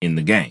in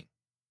the game.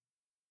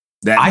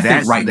 I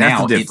think right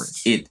now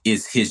it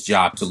is his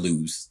job to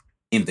lose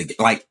in the game.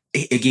 Like,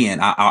 again,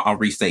 I'll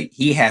restate.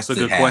 He has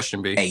to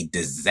have a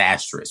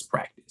disastrous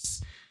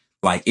practice.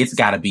 Like, it's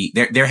got to be,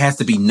 there has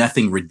to be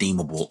nothing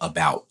redeemable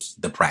about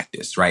the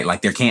practice, right?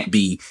 Like, there can't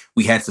be,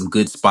 we had some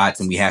good spots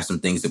and we have some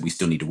things that we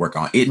still need to work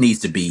on. It needs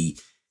to be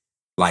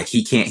like,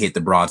 he can't hit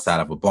the broadside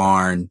of a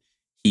barn.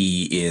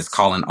 He is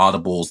calling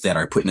audibles that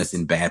are putting us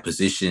in bad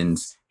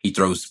positions. He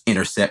throws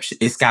interception.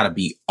 It's got to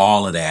be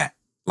all of that.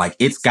 Like,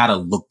 it's got to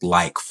look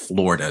like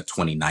Florida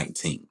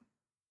 2019,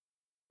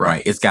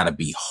 right? It's got to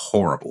be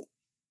horrible.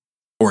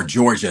 Or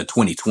Georgia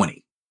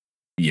 2020.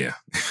 Yeah.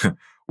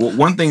 Well,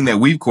 one thing that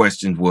we've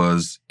questioned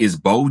was, is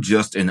Bo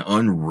just an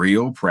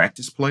unreal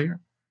practice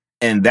player?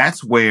 And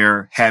that's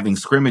where having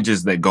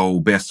scrimmages that go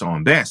best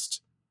on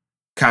best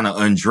kind of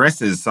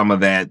undresses some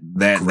of that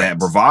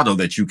bravado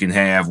that you can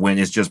have when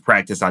it's just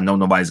practice. I know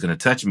nobody's going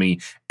to touch me,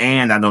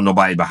 and I know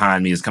nobody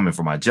behind me is coming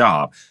for my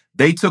job.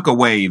 They took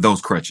away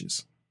those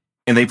crutches,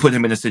 and they put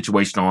him in a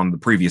situation on the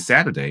previous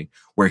Saturday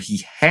where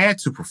he had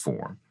to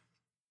perform.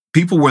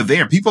 People were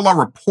there. People are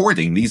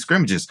reporting these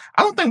scrimmages.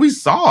 I don't think we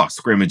saw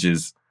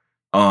scrimmages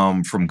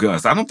from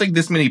Gus. I don't think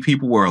this many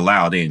people were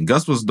allowed in.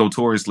 Gus was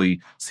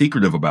notoriously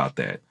secretive about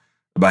that,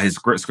 about his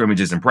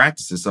scrimmages and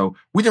practices. So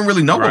we didn't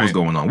really know what was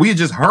going on. We had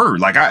just heard.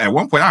 Like, at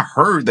one point, I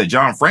heard that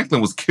John Franklin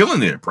was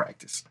killing it at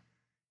practice.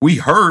 We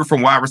heard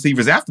from wide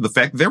receivers after the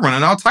fact that they're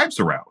running all types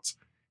of routes.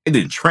 It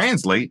didn't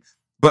translate,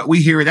 but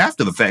we hear it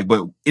after the fact.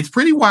 But it's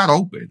pretty wide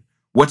open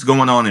what's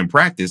going on in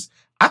practice.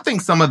 I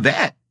think some of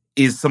that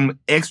is some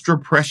extra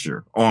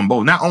pressure on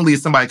Bo. Not only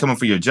is somebody coming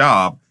for your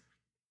job,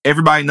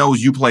 everybody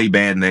knows you played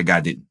bad and that guy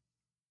didn't.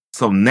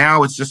 So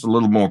now it's just a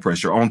little more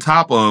pressure on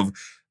top of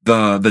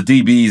the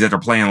DBs that are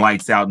playing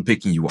lights out and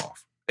picking you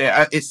off.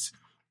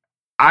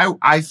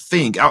 I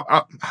think,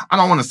 I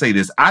don't want to say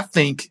this. I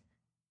think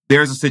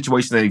there's a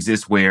situation that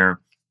exists where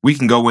we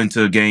can go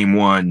into game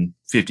one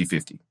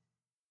 50-50.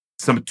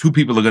 Two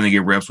people are going to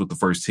get reps with the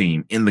first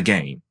team in the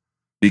game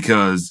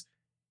because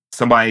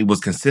somebody was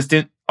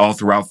consistent all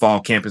throughout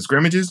fall camp and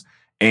scrimmages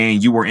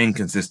and you were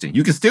inconsistent.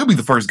 You can still be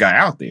the first guy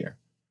out there,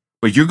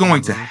 but you're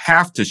going to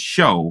have to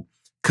show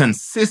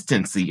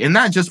consistency. And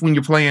not just when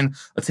you're playing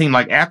a team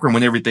like Akron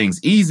when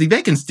everything's easy.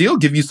 They can still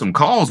give you some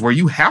calls where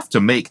you have to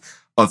make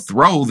a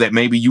throw that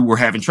maybe you were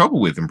having trouble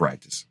with in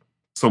practice.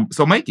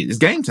 So make it. It's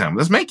game time.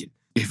 Let's make it.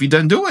 If he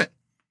doesn't do it,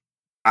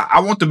 I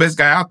want the best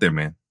guy out there,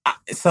 man.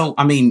 So,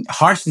 I mean,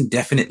 Harsin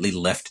definitely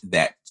left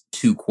that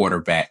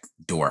 2-quarterback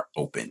door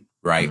open,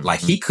 right? Mm-hmm. Like,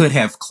 he could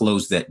have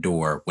closed that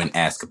door when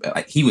asked.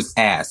 Like, he was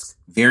asked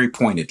very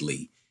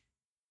pointedly,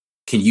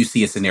 can you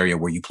see a scenario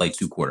where you play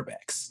 2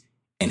 quarterbacks?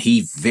 And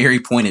he very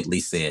pointedly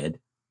said,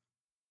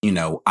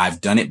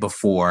 I've done it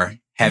before,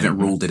 haven't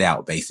ruled it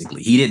out,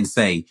 basically. He didn't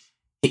say,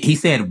 He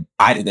said,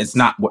 that's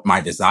not what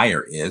my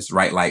desire is,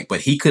 right? Like,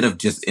 but he could have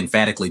just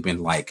emphatically been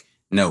like,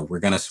 no, we're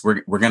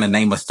gonna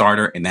name a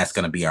starter, and that's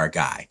gonna be our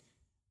guy,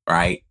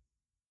 right?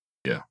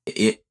 Yeah.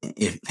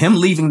 If him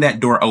leaving that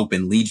door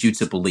open leads you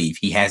to believe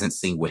he hasn't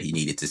seen what he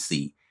needed to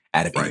see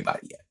out of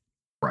anybody yet.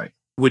 Right.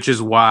 Which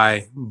is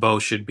why Bo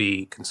should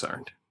be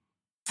concerned.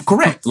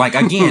 Correct. Like,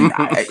 again,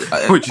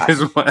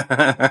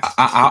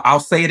 I'll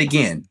say it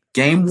again.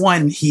 Game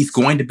 1, he's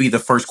going to be the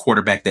first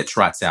quarterback that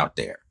trots out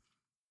there.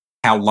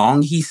 How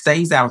long he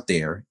stays out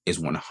there is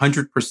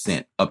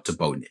 100% up to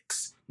Bo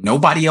Nix.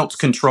 Nobody else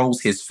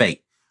controls his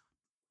fate.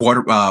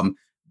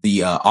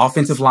 The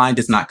offensive line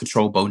does not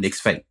control Bo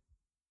Nix's fate,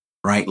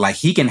 right? Like,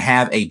 he can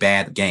have a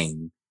bad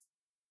game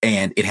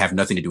and it have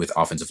nothing to do with the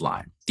offensive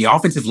line. The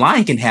offensive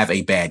line can have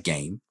a bad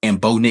game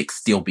and Bo Nix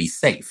still be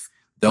safe.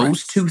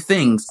 Those two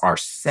things are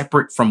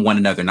separate from one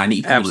another, and I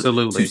need people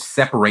to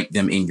separate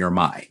them in your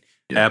mind.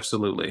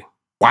 Absolutely.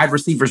 Wide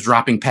receivers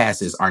dropping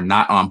passes are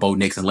not on Bo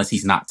Nix unless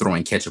he's not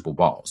throwing catchable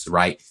balls,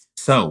 right?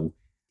 So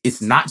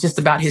it's not just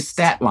about his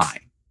stat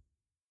line.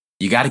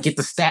 You got to get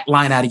the stat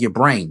line out of your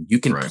brain. You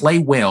can play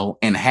well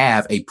and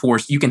have a poor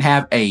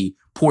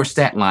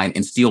stat line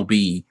and still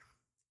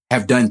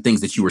have done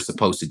things that you were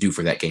supposed to do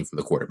for that game from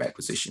the quarterback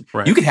position.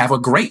 Right. You could have a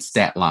great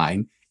stat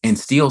line and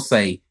still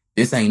say,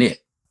 this ain't it.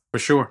 For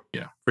sure.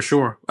 Yeah. For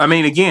sure. I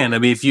mean, again,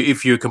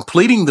 if you're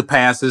completing the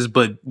passes,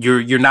 but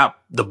you're not,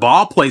 the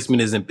ball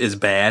placement is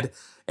bad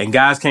and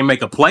guys can't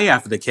make a play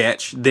after the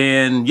catch,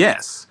 then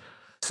yes.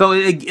 So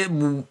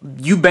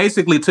you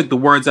basically took the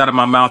words out of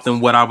my mouth,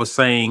 and what I was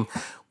saying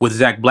with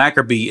Zach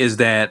Blackerby is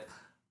that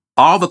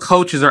all the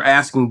coaches are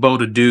asking Bo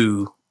to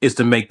do is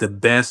to make the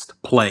best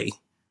play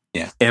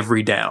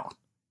every down.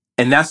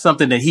 And that's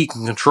something that he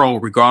can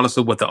control regardless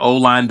of what the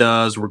O-line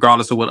does,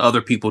 regardless of what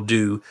other people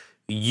do.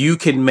 You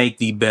can make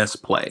the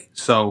best play.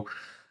 So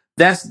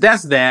that's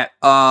that.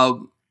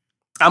 I'm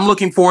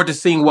looking forward to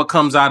seeing what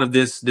comes out of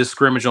this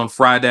scrimmage on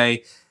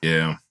Friday.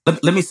 Yeah.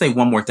 Let me say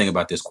one more thing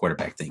about this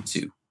quarterback thing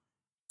too.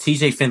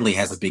 TJ Finley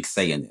has a big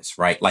say in this,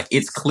 right? Like,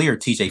 it's clear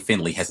TJ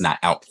Finley has not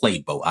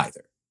outplayed Bo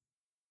either.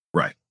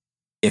 Right.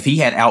 If he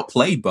had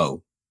outplayed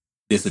Bo,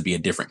 this would be a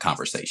different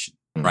conversation,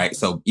 right?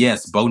 So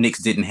yes, Bo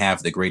Nix didn't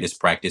have the greatest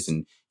practice,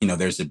 and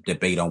there's a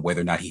debate on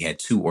whether or not he had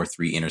 2 or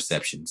 3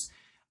 interceptions.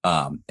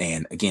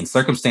 And again,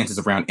 circumstances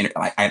around,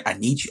 I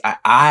need you,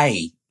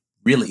 I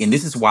really, and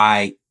this is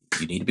why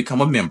you need to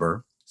become a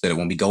member so that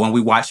when we go and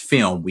we watch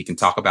film, we can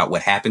talk about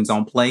what happens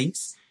on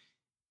plays.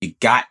 You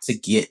got to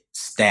get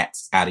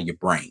stats out of your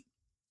brain.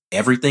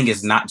 Everything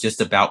is not just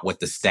about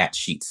what the stat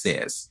sheet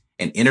says.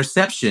 An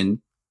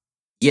interception,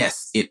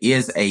 yes, it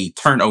is a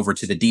turnover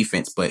to the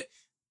defense, but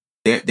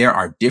there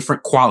are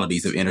different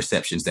qualities of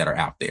interceptions that are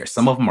out there.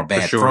 Some of them are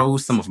bad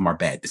throws. Some of them are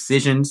bad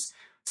decisions.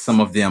 Some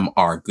of them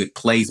are good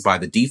plays by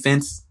the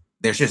defense.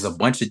 There's just a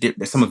bunch of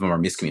some of them are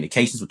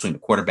miscommunications between the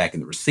quarterback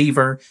and the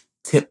receiver,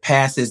 tip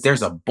passes.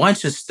 There's a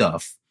bunch of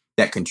stuff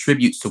that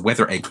contributes to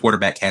whether a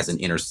quarterback has an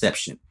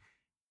interception.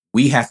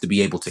 We have to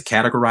be able to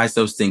categorize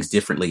those things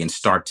differently and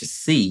start to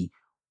see,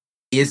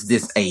 is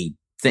this a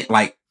thing?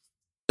 Like,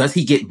 does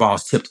he get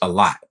balls tipped a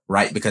lot,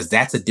 right? Because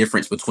that's a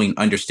difference between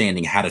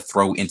understanding how to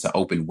throw into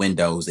open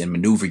windows and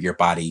maneuver your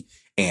body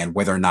and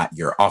whether or not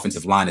your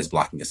offensive line is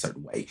blocking a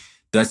certain way.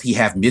 Does he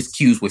have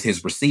miscues with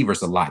his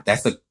receivers a lot?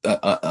 That's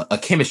a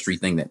chemistry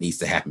thing that needs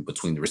to happen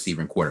between the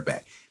receiver and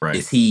quarterback. Right.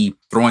 Is he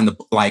throwing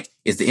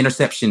is the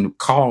interception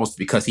caused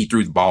because he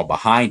threw the ball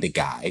behind a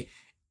guy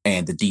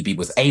and the DB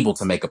was able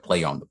to make a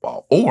play on the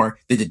ball? Or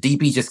did the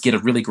DB just get a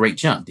really great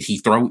jump? Did he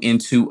throw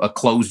into a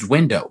closed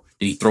window?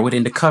 Did he throw it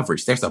into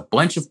coverage? There's a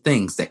bunch of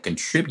things that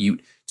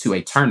contribute to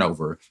a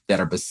turnover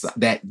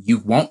that you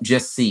won't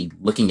just see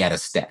looking at a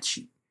stat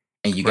sheet.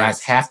 And you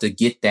guys have to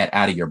get that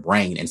out of your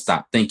brain and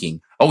stop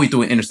thinking, oh, he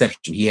threw an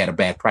interception, he had a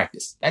bad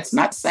practice. That's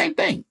not the same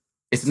thing.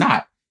 It's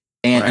not.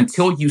 And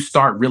until you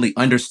start really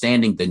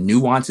understanding the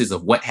nuances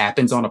of what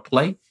happens on a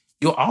play,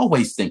 you'll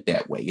always think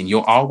that way. And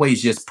you'll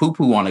always just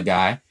poo-poo on a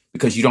guy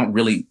because you don't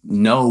really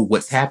know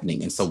what's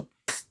happening. And so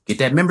get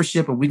that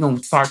membership and we're going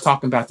to start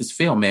talking about this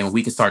film, man.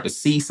 We can start to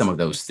see some of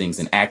those things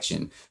in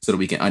action so that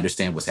we can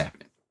understand what's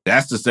happening.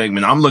 That's the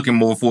segment. I'm looking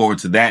more forward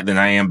to that than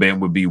I am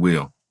betting with B.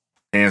 Will.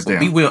 Hands down.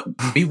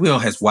 B. Will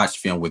has watched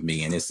film with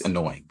me, and it's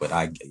annoying, but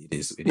it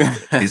is.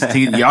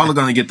 Y'all are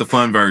going to get the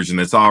fun version.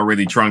 It's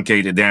already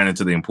truncated down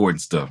into the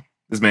important stuff.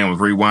 This man was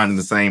rewinding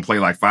the same play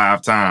like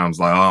 5 times.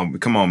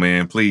 Like, come on,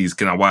 man. Please,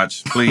 can I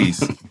watch?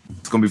 Please.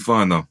 It's going to be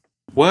fun, though.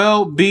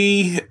 Well,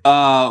 B,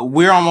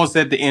 we're almost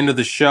at the end of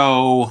the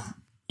show.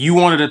 You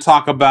wanted to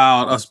talk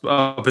about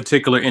a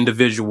particular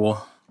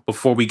individual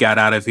before we got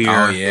out of here.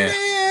 Oh, yeah.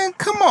 Man,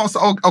 come on.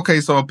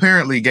 So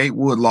apparently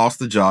Gatewood lost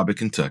the job at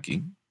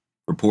Kentucky.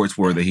 Reports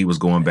were that he was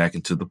going back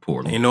into the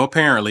portal.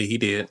 Apparently he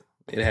did.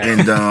 It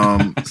happened.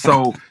 And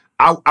so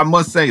I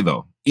must say,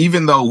 though,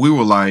 even though we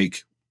were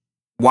like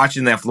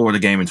watching that Florida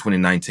game in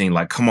 2019,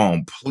 like, come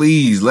on,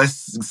 please,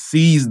 let's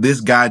see this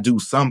guy do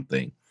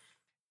something.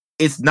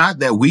 It's not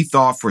that we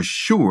thought for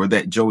sure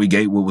that Joey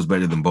Gatewood was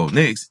better than Bo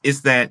Nix.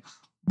 It's that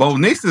Bo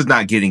Nix is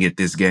not getting it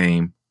this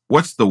game.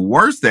 what's the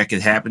worst that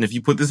could happen if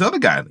you put this other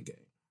guy in the game?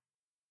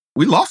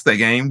 We lost that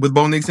game with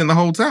Bo Nix in the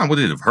whole time. Would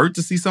it have hurt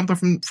to see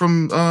something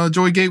from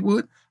Joey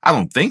Gatewood? I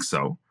don't think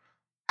so.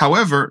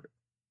 However,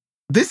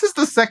 this is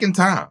the second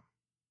time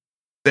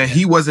that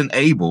he wasn't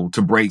able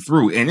to break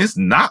through. And it's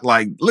not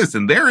like,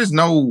 listen, there is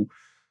no,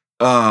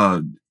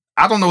 I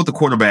don't know what the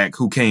quarterback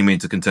who came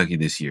into Kentucky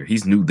this year.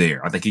 He's new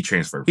there. I think he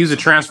transferred. He was a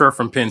transfer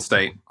from Penn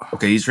State.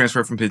 Okay, he's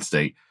transferred from Penn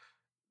State.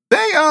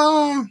 They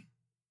are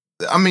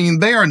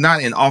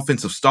not an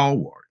offensive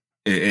stalwart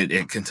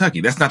at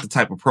Kentucky. That's not the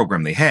type of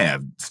program they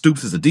have.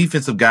 Stoops is a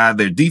defensive guy.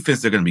 Their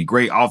defense, they're going to be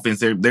great. Offense,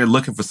 they're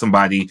looking for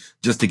somebody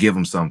just to give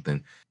them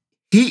something.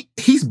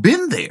 He's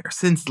been there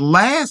since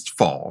last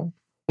fall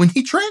when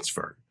he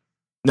transferred.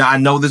 Now, I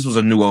know this was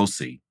a new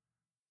OC,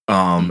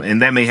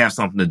 and that may have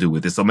something to do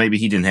with it. So maybe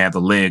he didn't have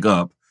the leg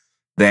up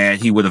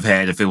that he would have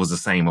had if it was the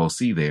same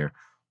OC there.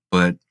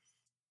 But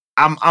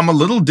I'm a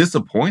little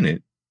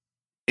disappointed.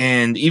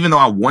 And even though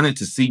I wanted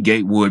to see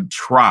Gatewood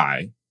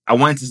try, I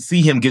wanted to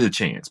see him get a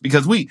chance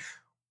because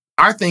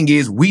our thing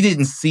is we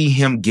didn't see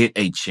him get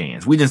a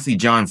chance. We didn't see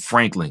John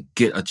Franklin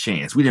get a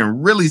chance. We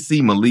didn't really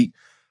see Malik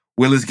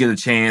Willis get a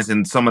chance,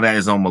 and some of that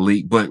is on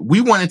Malik. But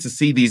we wanted to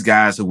see these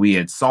guys who we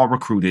had saw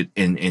recruited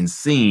and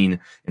seen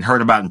and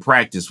heard about in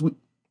practice. Give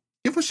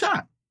them a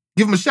shot.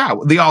 Give them a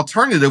shot. The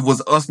alternative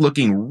was us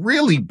looking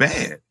really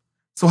bad.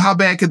 So how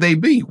bad could they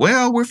be?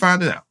 Well, we're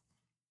finding out.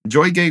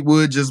 Joey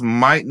Gatewood just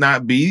might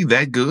not be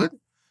that good.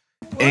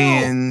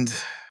 And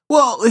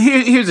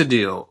here's the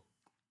deal.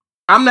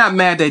 I'm not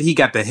mad that he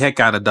got the heck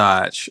out of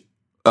Dodge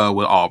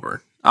with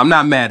Auburn. I'm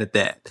not mad at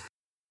that.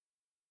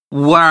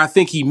 What I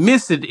think he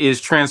missed it is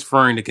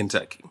transferring to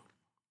Kentucky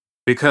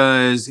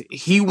because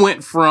he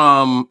went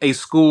from a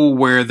school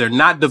where they're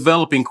not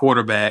developing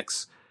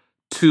quarterbacks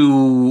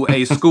to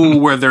a school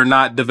where they're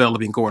not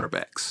developing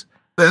quarterbacks.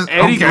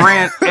 Eddie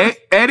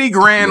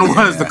Grant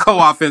was the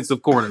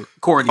co-offensive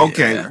coordinator.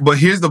 Okay, but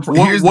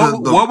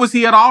what was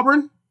he at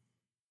Auburn?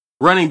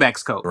 Running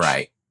backs coach.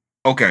 Right.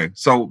 Okay,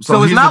 so it's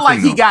not like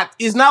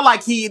it's not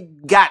like he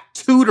got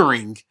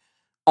tutoring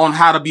on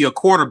how to be a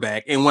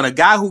quarterback. And when a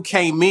guy who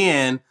came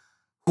in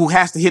who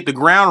has to hit the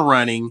ground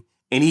running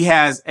and he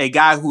has a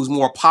guy who's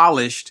more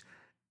polished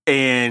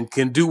and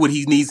can do what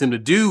he needs him to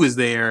do is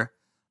there,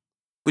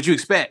 what you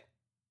expect?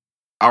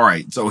 All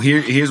right, so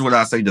here's what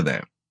I say to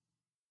that.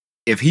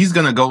 If he's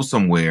going to go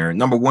somewhere,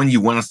 number one,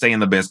 you want to stay in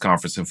the best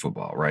conference in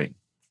football, right?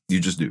 You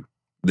just do.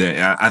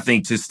 I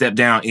think to step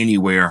down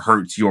anywhere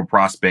hurts your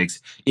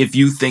prospects. If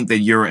you think that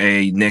you're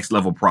a next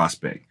level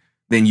prospect,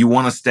 then you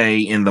want to stay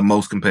in the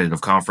most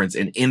competitive conference.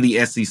 And in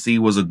the SEC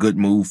was a good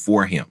move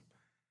for him.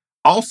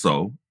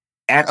 Also,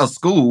 at a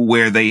school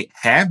where they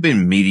have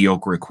been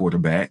mediocre at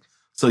quarterback,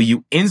 so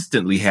you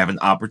instantly have an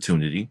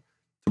opportunity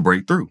to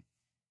break through.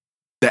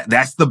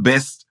 That's the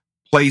best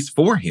place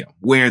for him,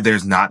 where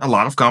there's not a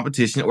lot of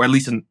competition, or at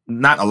least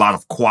not a lot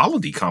of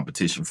quality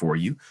competition for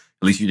you.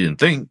 At least you didn't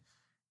think.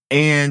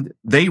 And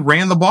they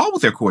ran the ball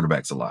with their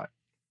quarterbacks a lot,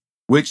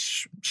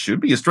 which should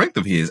be a strength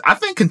of his. I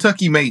think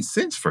Kentucky made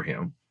sense for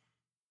him.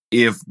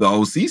 If the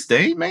OC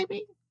stayed,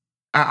 maybe.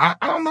 I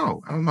don't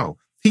know.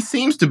 He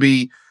seems to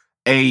be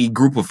a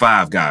group of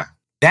five guy.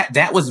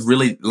 That was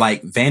really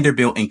like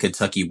Vanderbilt and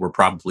Kentucky were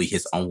probably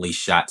his only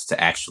shots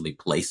to actually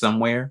play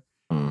somewhere.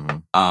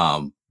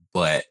 Mm-hmm.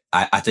 But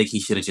I think he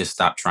should have just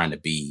stopped trying to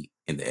be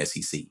in the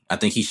SEC. I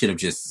think he should have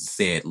just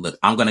said, look,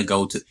 I'm going to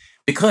go to,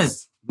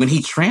 because when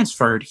he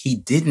transferred, he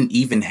didn't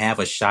even have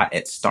a shot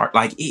at start.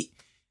 Like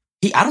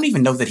I don't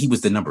even know that he was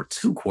the number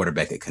 2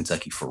 quarterback at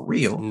Kentucky for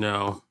real.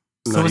 No.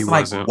 So it's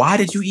like, wasn't. Why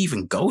did you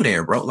even go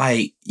there, bro?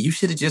 Like, you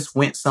should have just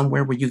went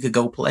somewhere where you could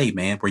go play,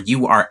 man, where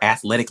you are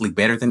athletically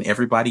better than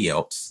everybody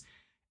else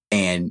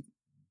and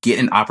get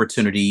an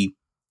opportunity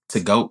to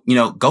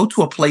go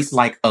to a place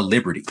like a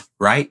Liberty,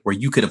 right? Where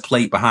you could have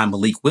played behind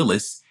Malik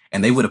Willis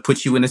and they would have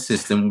put you in a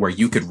system where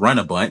you could run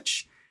a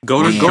bunch.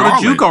 Go to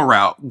JUCO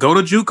route. Go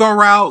to JUCO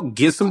route,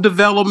 get some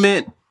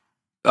development,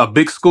 a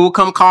big school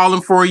come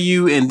calling for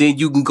you, and then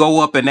you can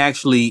go up and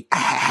actually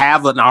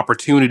have an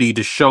opportunity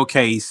to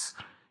showcase.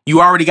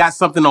 You already got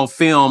something on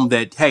film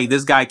that, hey,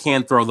 this guy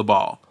can throw the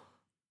ball,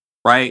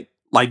 right?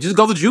 Like, just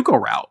go the JUCO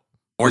route.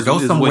 Or go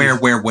somewhere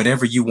where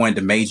whatever you wanted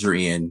to major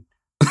in.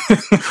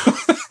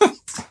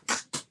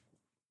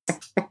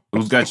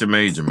 Who's got your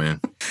major,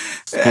 man?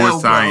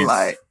 Sports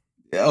science.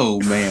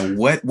 Man,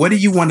 what do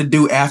you want to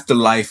do after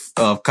life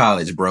of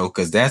college, bro?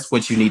 Because that's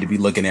what you need to be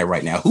looking at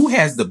right now. Who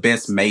has the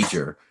best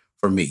major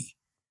for me?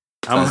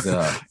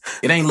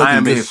 It ain't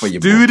looking good for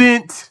your boy.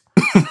 Student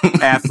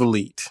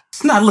athlete.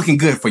 It's not looking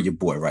good for your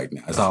boy right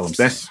now. That's all I'm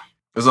saying.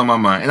 That's on my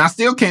mind. And I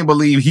still can't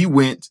believe he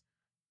went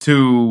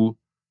to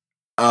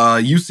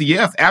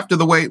UCF after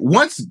the way.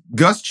 Once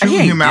Gus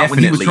chewed him out when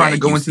he was trying to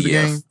go into the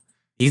game.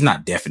 He's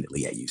not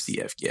definitely at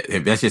UCF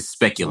yet. That's just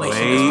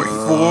speculation.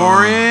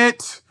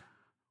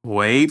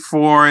 Wait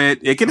for it.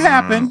 It can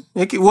happen.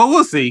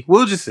 We'll see.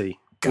 We'll just see.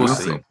 We'll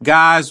see.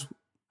 Guys,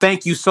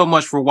 thank you so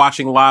much for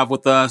watching live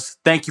with us.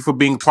 Thank you for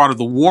being part of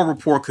the War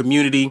Report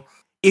community.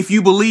 If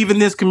you believe in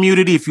this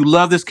community, if you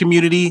love this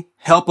community,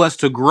 help us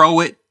to grow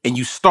it. And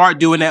you start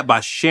doing that by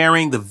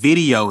sharing the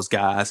videos,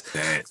 guys.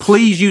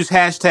 Please use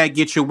hashtag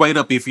Get Your Weight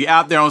Up. If you're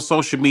out there on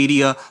social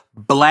media,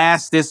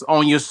 blast this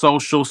on your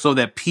social so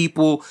that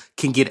people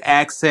can get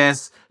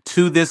access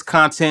to this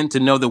content, to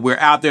know that we're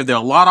out there. There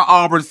are a lot of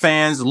Auburn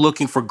fans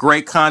looking for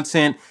great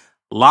content.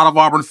 A lot of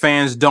Auburn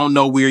fans don't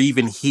know we're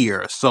even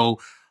here. So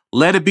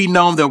let it be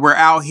known that we're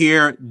out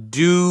here.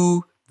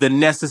 Do the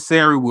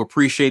necessary. We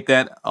appreciate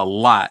that a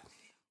lot.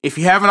 If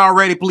you haven't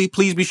already,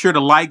 please be sure to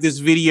like this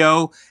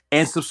video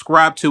and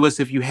subscribe to us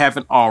if you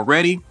haven't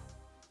already.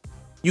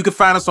 You can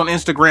find us on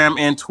Instagram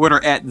and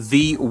Twitter at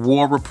The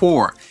War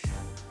Report.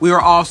 We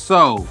are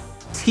also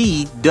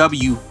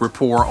TW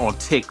Report on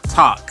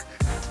TikTok.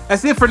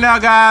 That's it for now,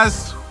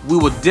 guys. We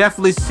will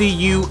definitely see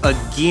you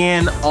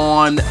again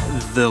on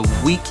the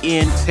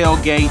weekend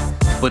tailgate.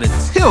 But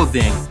until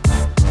then,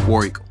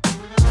 War Eagle.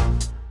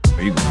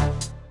 There you go.